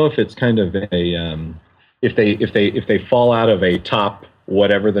kind of a if they fall out of a top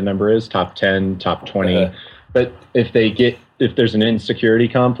whatever the number is, top 10, top 20, but if there's an insecurity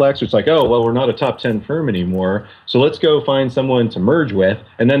complex, it's like, oh well, we're not a top 10 firm anymore, so let's go find someone to merge with,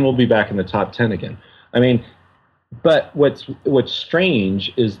 and then we'll be back in the top 10 again. I mean, but what's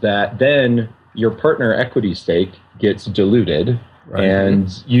strange is that then your partner equity stake gets diluted Right.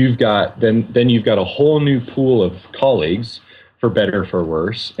 And you've got then you've got a whole new pool of colleagues, for better or for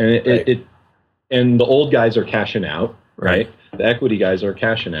worse, and it and the old guys are cashing out, right? The equity guys are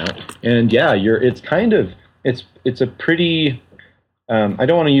cashing out, and it's a pretty. I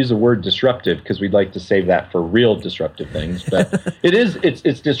don't want to use the word disruptive because we'd like to save that for real disruptive things, but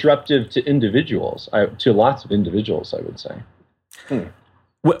it's disruptive to individuals, to lots of individuals, I would say.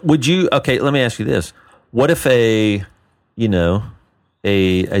 Would you? Okay, let me ask you this: what if a Gen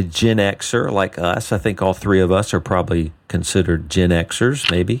Xer like us? I think all three of us are probably considered Gen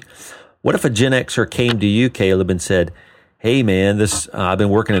Xers, maybe. What if a Gen Xer came to you, Caleb, and said, "Hey, man, I've been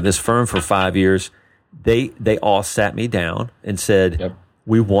working at this firm for 5 years. They all sat me down and said, Yep.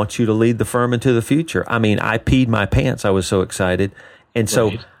 we want you to lead the firm into the future." I mean, I peed my pants. I was so excited. And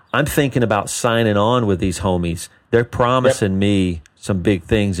so I'm thinking about signing on with these homies. They're promising me some big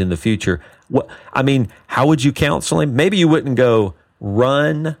things in the future. How would you counsel him? Maybe you wouldn't go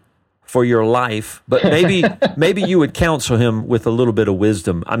run for your life, but maybe you would counsel him with a little bit of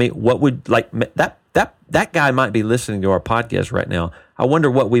wisdom. I mean, what would that guy might be listening to our podcast right now. I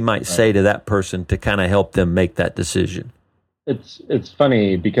wonder what we might say to that person to kind of help them make that decision. It's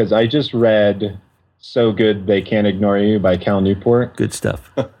funny because I just read "So Good They Can't Ignore You" by Cal Newport. Good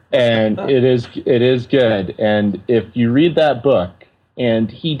stuff. And it is good. And if you read that book, and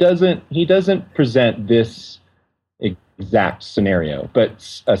he doesn't present this exact scenario, but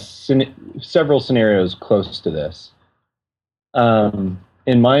several scenarios close to this.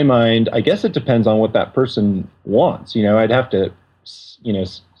 In my mind, I guess it depends on what that person wants. I'd have to,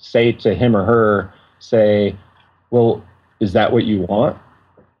 say to him or her, well, is that what you want?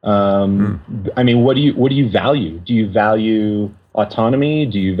 I mean, what do you value? Do you value autonomy?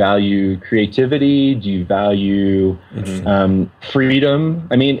 Do you value creativity? Do you value freedom?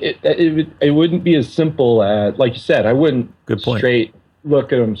 I mean, it wouldn't be as simple as, like you said, I wouldn't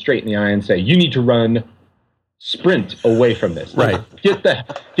look at them straight in the eye and say, you need to sprint away from this. Right. Get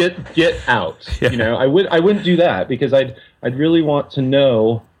out. Yeah. I wouldn't do that because I'd really want to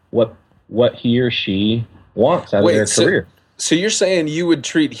know what he or she wants out of their career. So you're saying you would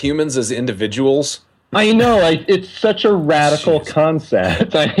treat humans as individuals? I know. It's such a radical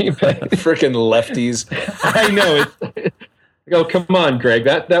concept. Freaking lefties. I know. Oh, come on, Greg.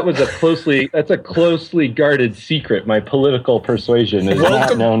 That was a closely guarded secret. My political persuasion is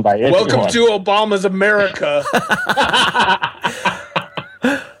not known by anyone. Welcome to Obama's America.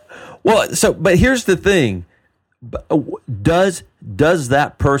 Well, but here's the thing. Does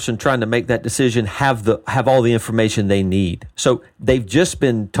that person trying to make that decision have all the information they need? So they've just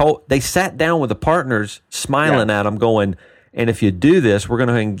been told, they sat down with the partners smiling at them going, and if you do this, we're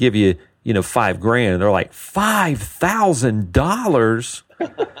going to give you, $5,000. They're like, $5,000?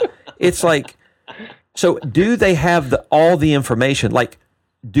 It's like, so do they have all the information? Like,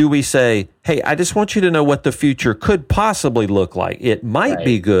 do we say, hey, I just want you to know what the future could possibly look like. It might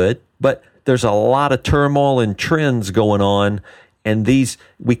be good, but there's a lot of turmoil and trends going on. And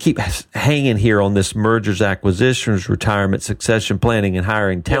we keep hanging here on this mergers, acquisitions, retirement, succession planning, and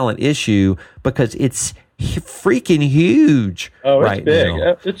hiring talent issue because it's freaking huge. Oh, it's big.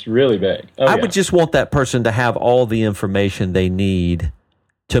 Now. It's really big. I would just want that person to have all the information they need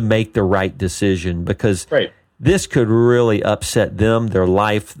to make the right decision because this could really upset them, their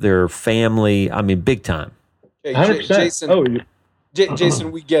life, their family. I mean, big time. Hey, 100%.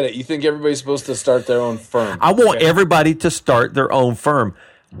 Jason, we get it. You think everybody's supposed to start their own firm. I want everybody to start their own firm.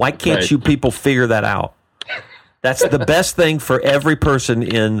 Why can't you people figure that out? That's the best thing for every person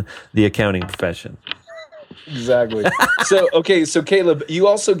in the accounting profession. Exactly. So Caleb, you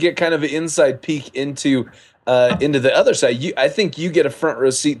also get kind of an inside peek into the other side. I think you get a front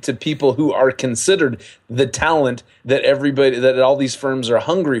row seat to people who are considered the talent that all these firms are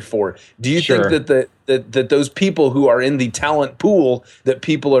hungry for. Do you think that those people who are in the talent pool, that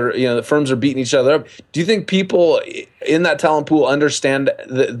people are, the firms are beating each other up? Do you think people in that talent pool understand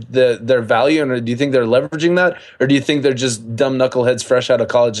their value, and do you think they're leveraging that, or do you think they're just dumb knuckleheads fresh out of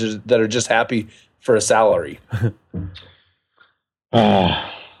college that are just happy for a salary?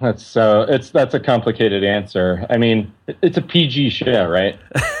 That's a complicated answer. I mean, it's a PG show, right?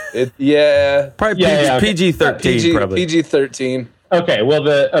 Probably PG-13. Probably PG-13. Okay, well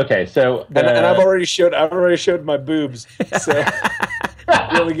and I've already showed my boobs. So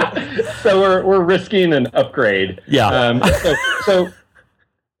really good. So we're risking an upgrade. Yeah. So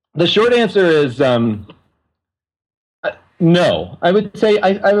the short answer is no. I would say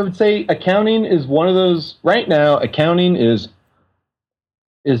accounting is one of those right now. Accounting is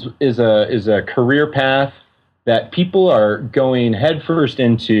a career path that people are going headfirst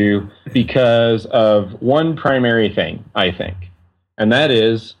into because of one primary thing, I think. and that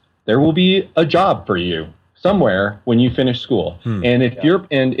is there will be a job for you somewhere when you finish school. And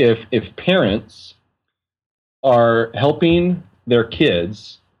if parents are helping their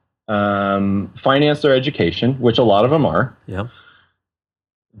kids finance their education, which a lot of them are,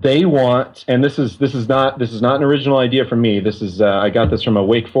 they want, and this is not an original idea from me. This is I got this from a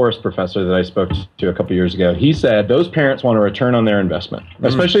Wake Forest professor that I spoke to a couple years ago. He said those parents want a return on their investment,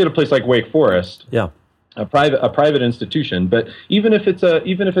 especially at a place like Wake Forest. A private institution, but even if it's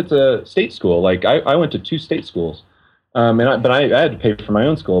a state school, like I went to 2 state schools, but I had to pay for my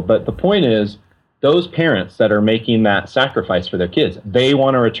own school. But the point is, those parents that are making that sacrifice for their kids, they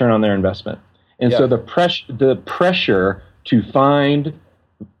want a return on their investment, and so the pressure to find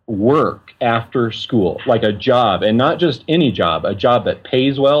work after school, like a job, and not just any job, a job that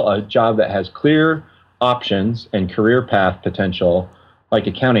pays well, a job that has clear options and career path potential, like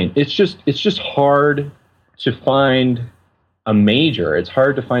accounting. It's just hard to find a major. It's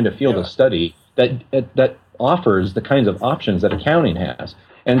hard to find a field of study that offers the kinds of options that accounting has.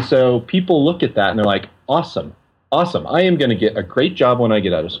 And so people look at that and they're like, awesome. I am going to get a great job when I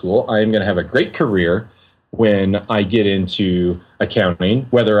get out of school. I am going to have a great career when I get into accounting,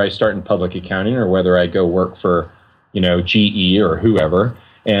 whether I start in public accounting or whether I go work for, GE or whoever.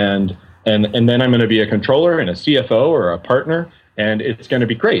 And then I'm going to be a controller and a CFO or a partner, and it's going to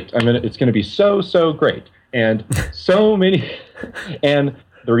be great. It's going to be so great. And so many, and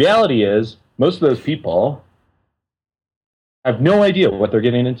the reality is most of those people have no idea what they're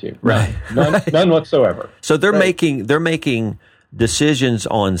getting into. Right. None whatsoever. So they're making decisions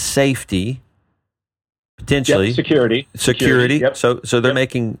on safety, potentially security. Yep. So they're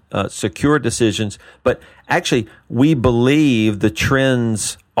making secure decisions, but actually we believe the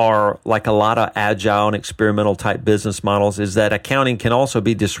trends are like a lot of agile and experimental type business models, is that accounting can also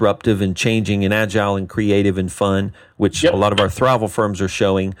be disruptive and changing and agile and creative and fun, which a lot of our Thrival firms are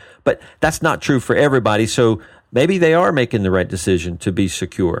showing. But that's not true for everybody. So maybe they are making the right decision to be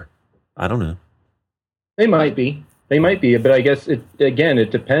secure. I don't know. They might be, but I guess it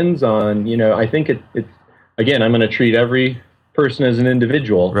depends on, I think it's again, I'm going to treat every person as an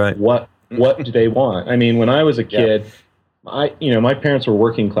individual. Right. What do they want? I mean, when I was a kid, my parents were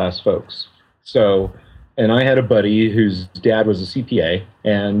working class folks. So, and I had a buddy whose dad was a CPA,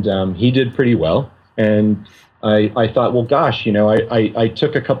 and he did pretty well. And I thought, well, gosh, I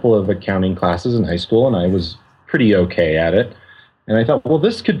took a couple of accounting classes in high school, and I was pretty okay at it. And I thought, well,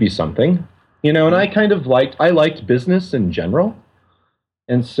 this could be something, and I liked business in general.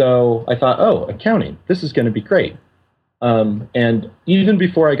 And so I thought, oh, accounting, this is going to be great. And even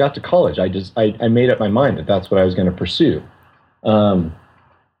before I got to college, I made up my mind that that's what I was going to pursue. And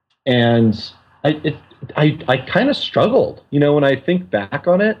I kind of struggled, when I think back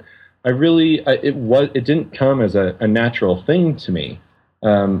on it. It didn't come as a natural thing to me.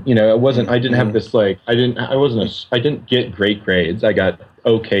 It wasn't. I didn't have this I didn't get great grades. I got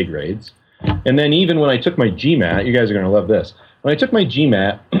okay grades. And then even when I took my GMAT, you guys are going to love this. When I took my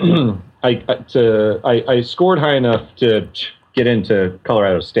GMAT, I scored high enough to get into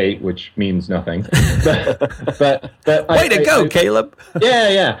Colorado State, which means nothing. But way to go, Caleb!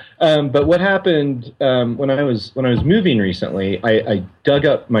 Yeah. But what happened when I was moving recently? I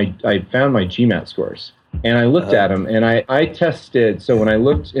found my GMAT scores, and I looked at them, and I tested. So when I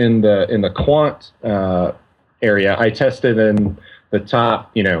looked in the quant area, I tested in the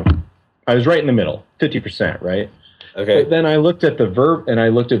top. I was right in the middle, 50%, right? Okay. But then I looked at the verb, and I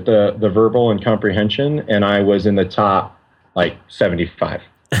looked at the verbal and comprehension, and I was in the top 75.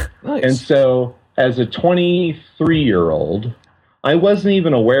 Nice. And so as a 23-year-old, I wasn't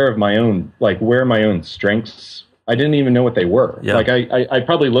even aware of my own, where my own strengths, I didn't even know what they were. Yeah. I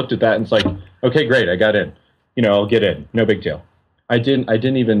probably looked at that and it's okay, great, I got in. I'll get in, no big deal. I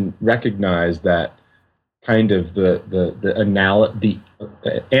didn't even recognize that kind of the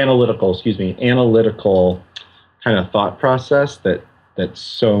analytical kind of thought process that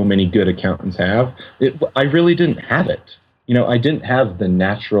so many good accountants have. I really didn't have it. I didn't have the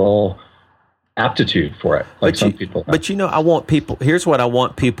natural aptitude for it, some people have. But I want people. Here's what I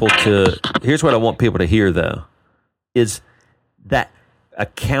want people to hear, though, is that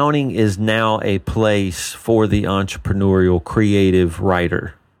accounting is now a place for the entrepreneurial, creative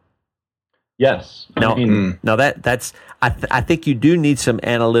writer. Yes. Now, that's. I think you do need some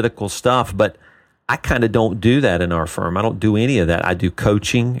analytical stuff, but I kind of don't do that in our firm. I don't do any of that. I do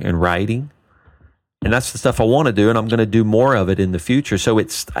coaching and writing. And that's the stuff I want to do, and I'm going to do more of it in the future. So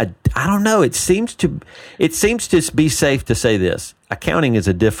I don't know. It seems to be safe to say this. Accounting is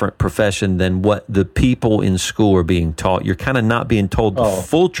a different profession than what the people in school are being taught. You're kind of not being told the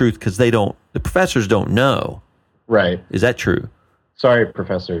full truth because the professors don't know. Right. Is that true? Sorry,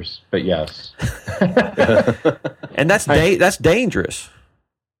 professors, but yes. And that's dangerous.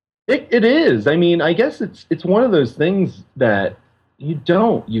 It is. I mean, I guess it's one of those things that you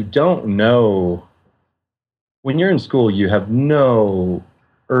don't know. When you're in school, you have no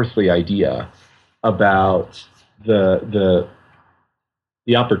earthly idea about the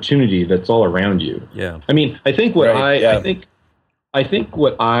opportunity that's all around you. Yeah. I mean, I think what I think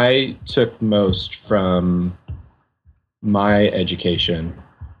what I took most from my education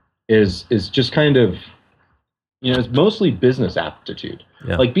is just kind of, it's mostly business aptitude.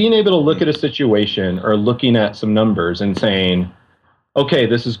 Yeah. Like being able to look at a situation or looking at some numbers and saying, okay,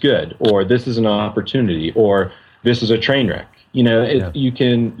 this is good, or this is an opportunity, or this is a train wreck. You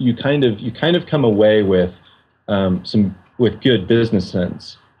kind of come away with with good business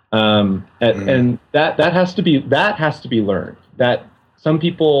sense, and that has to be learned. That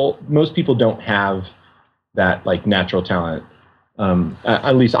most people don't have that like natural talent.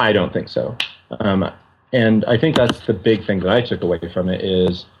 At least I don't think so. And I think that's the big thing that I took away from it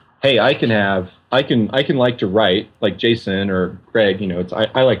is, hey, I can like to write like Jason or Greg.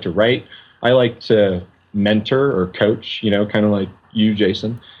 I like to write. I like to mentor or coach. Kind of like you,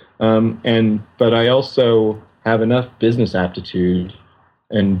 Jason. But I also have enough business aptitude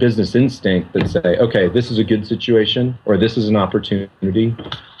and business instinct that say, okay, this is a good situation, or this is an opportunity,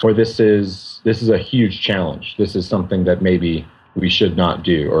 or this is a huge challenge. This is something that maybe we should not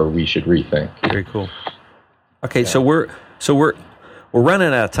do, or we should rethink. Very cool. Okay, so we're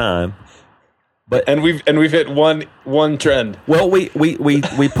running out of time. But we've hit one trend. Well, we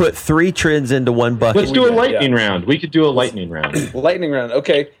put 3 trends into one bucket. Let's do a lightning round. We could do a lightning round. Lightning round.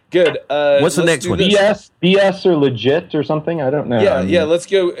 Okay, good. What's the next one? BS or legit or something? I don't know. Yeah. Let's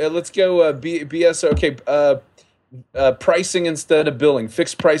go. BS. Okay. Pricing instead of billing.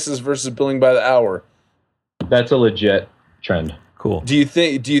 Fixed prices versus billing by the hour. That's a legit trend. Cool. Do you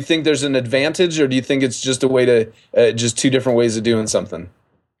think there's an advantage, or do you think it's just a way to just 2 different ways of doing something?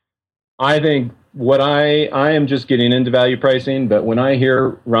 I think I am just getting into value pricing, but when I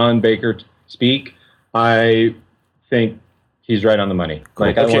hear Ron Baker speak, I think he's right on the money. Cool.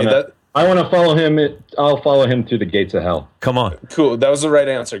 Like I want to follow him. I'll follow him through the gates of hell. Come on. Cool. That was the right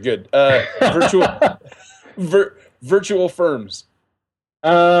answer. Good. Virtual firms.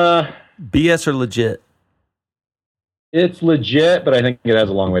 BS or legit? It's legit, but I think it has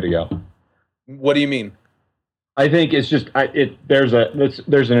a long way to go. What do you mean? I think it's just there's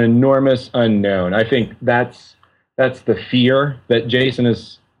an enormous unknown. I think that's the fear that Jason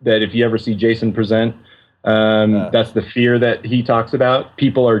is. That if you ever see Jason present, that's the fear that he talks about.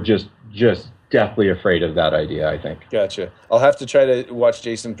 People are just deathly afraid of that idea, I think. Gotcha. I'll have to try to watch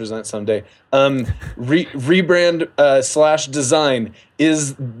Jason present someday. Rebrand / design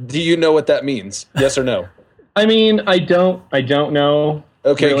do you know what that means? Yes or no? I mean, I don't know.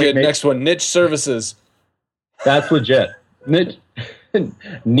 Okay, really. Good. Next one, niche services. That's legit.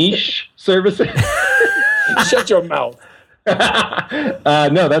 Niche services. Shut your mouth.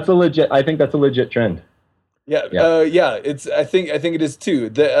 No, that's a legit. I think that's a legit trend. Yeah. I think it is too.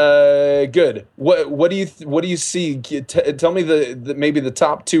 Good. What do you see? Tell me maybe the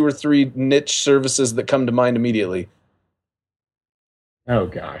top 2 or 3 niche services that come to mind immediately. Oh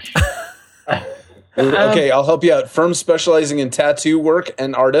gosh. Okay, I'll help you out. Firms specializing in tattoo work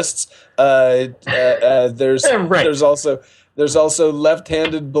and artists. There's also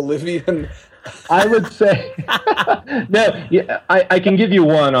left-handed Bolivian. I would say no. Yeah, I can give you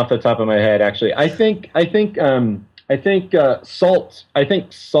one off the top of my head. Actually, I think salt. I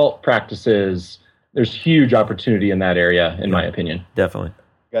think salt practices. There's huge opportunity in that area, in my opinion. Definitely.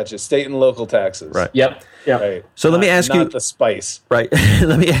 Gotcha. State and local taxes. Right. Yep. Right. So let me ask you the spice. Right.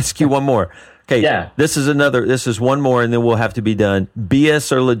 Let me ask you one more. Okay. Yeah. This is one more, and then we'll have to be done.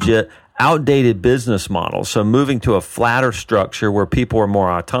 BS or legit. Outdated business models. So moving to a flatter structure where people are more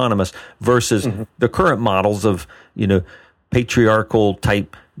autonomous versus the current models of, patriarchal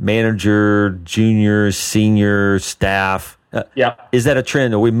type manager, junior, senior, staff. Is that a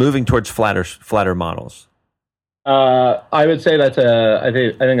trend? Are we moving towards flatter models? I would say I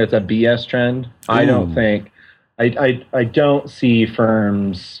think that's a BS trend. I don't think I don't see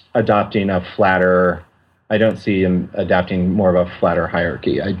firms adopting a flatter. I don't see them adopting more of a flatter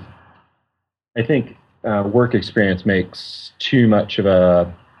hierarchy. I think work experience makes too much of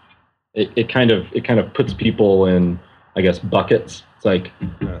a. It kind of puts people in, I guess, buckets. It's like,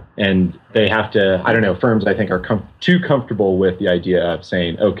 and they have to. I don't know. Firms, I think, are too comfortable with the idea of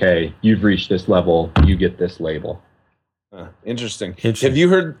saying, "Okay, you've reached this level, you get this label." Interesting. Have you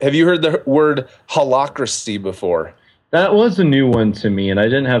heard the word holacracy before? That was a new one to me, and I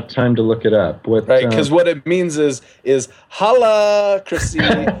didn't have time to look it up. What, right, because what it means is holla, Chrissy.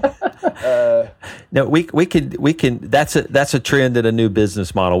 No, we can. That's a trend in a new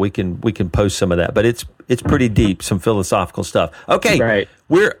business model. We can post some of that, but it's pretty deep, some philosophical stuff. Okay, right.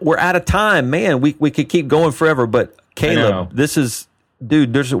 We're out of time, man. We could keep going forever, but Caleb, this is,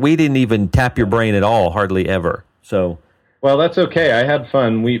 dude. We didn't even tap your brain at all, hardly ever. So. Well, that's okay. I had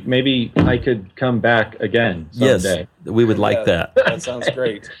fun. Maybe I could come back again someday. Yes, we would like that. That sounds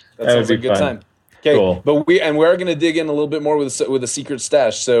great. That sounds like a good time. Okay, cool. But we are going to dig in a little bit more with a secret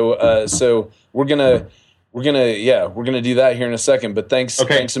stash. So we're gonna do that here in a second. But thanks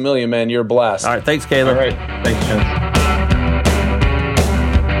a million, man. You're a blast. All right, thanks, Caleb. All right, thanks, Jen.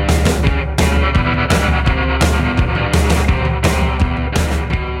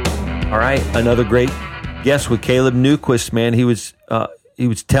 All right, another great guest with Caleb Newquist, man. He was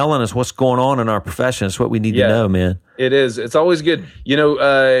telling us what's going on in our profession. It's what we need to know, man. It is. It's always good.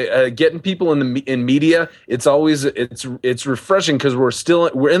 Getting people in media. It's always it's refreshing because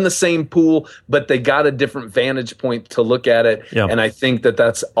we're in the same pool, but they got a different vantage point to look at it. Yeah. And I think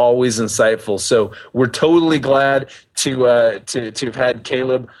that's always insightful. So we're totally glad to have had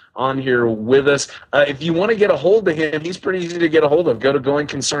Caleb on here with us. If you want to get a hold of him, he's pretty easy to get a hold of. Go to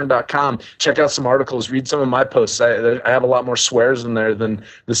goingconcern.com, check out some articles, read some of my posts. I have a lot more swears in there than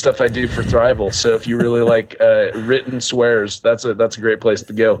the stuff I do for Thrival. So if you really like written swears, that's a great place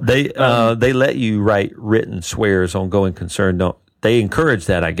to go. They let you write written swears on Going Concern, don't they? Encourage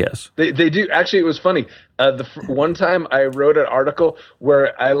that, I guess. They do. Actually, it was funny. One time I wrote an article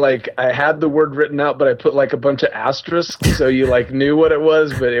where I had the word written out, but I put a bunch of asterisks so you knew what it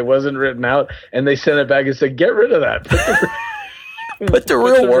was, but it wasn't written out. And they sent it back and said, "Get rid of that. Put the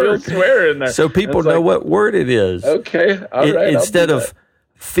real word swear in there, so people know what word it is." Okay, all right. Instead of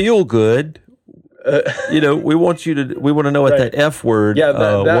feel good. We want to know what that F word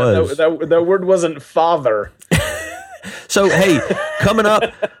was. That word wasn't father. So, hey, coming up,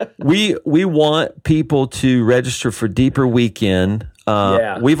 we want people to register for Deeper Weekend.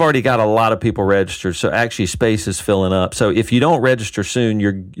 We've already got a lot of people registered, so actually space is filling up. So if you don't register soon,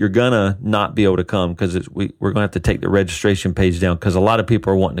 you're gonna not be able to come because we're gonna have to take the registration page down because a lot of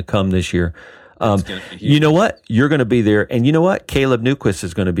people are wanting to come this year. You know what? You're going to be there, and you know what? Caleb Newquist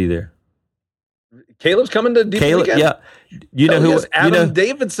is going to be there. Caleb's coming to Deep Weekend? Yeah. You know who? Adam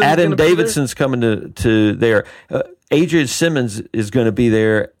Davidson. Adam Davidson's coming to there. Adrian Simmons is going to be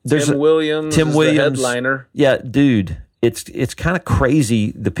there. Tim Williams, the headliner. Yeah, dude. It's kind of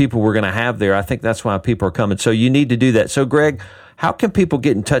crazy the people we're going to have there. I think that's why people are coming. So you need to do that. So Greg, how can people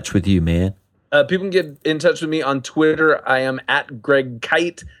get in touch with you, man? People can get in touch with me on Twitter. I am at Greg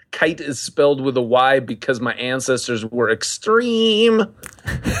Kite. Kite is spelled with a Y because my ancestors were extreme.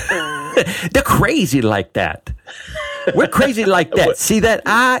 They're crazy like that. We're crazy like that. See that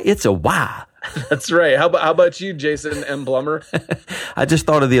I? It's a Y. That's right. How about you, Jason M. Blummer? I just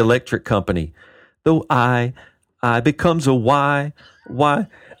thought of the electric company. The I becomes a Y. Why?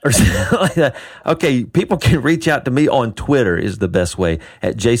 Or something like that. Okay, people can reach out to me on Twitter is the best way,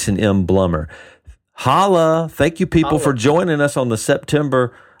 at Jason M. Blummer. Holla. Thank you, people, for joining us on the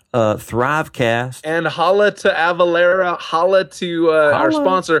September Thrivecast. And holla to Avalara, holla to our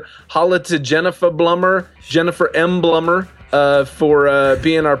sponsor, holla to Jennifer M. Blummer, for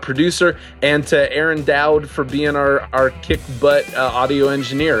being our producer, and to Aaron Dowd for being our kick butt audio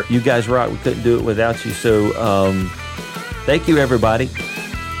engineer. You guys rock. We couldn't do it without you. So thank you, everybody.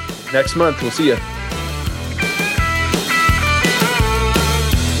 Next month, we'll see you.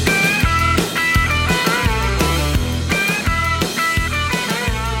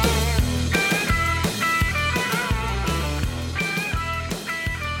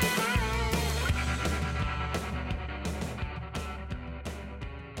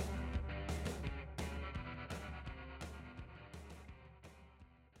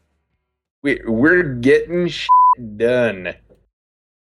 We're getting shit done.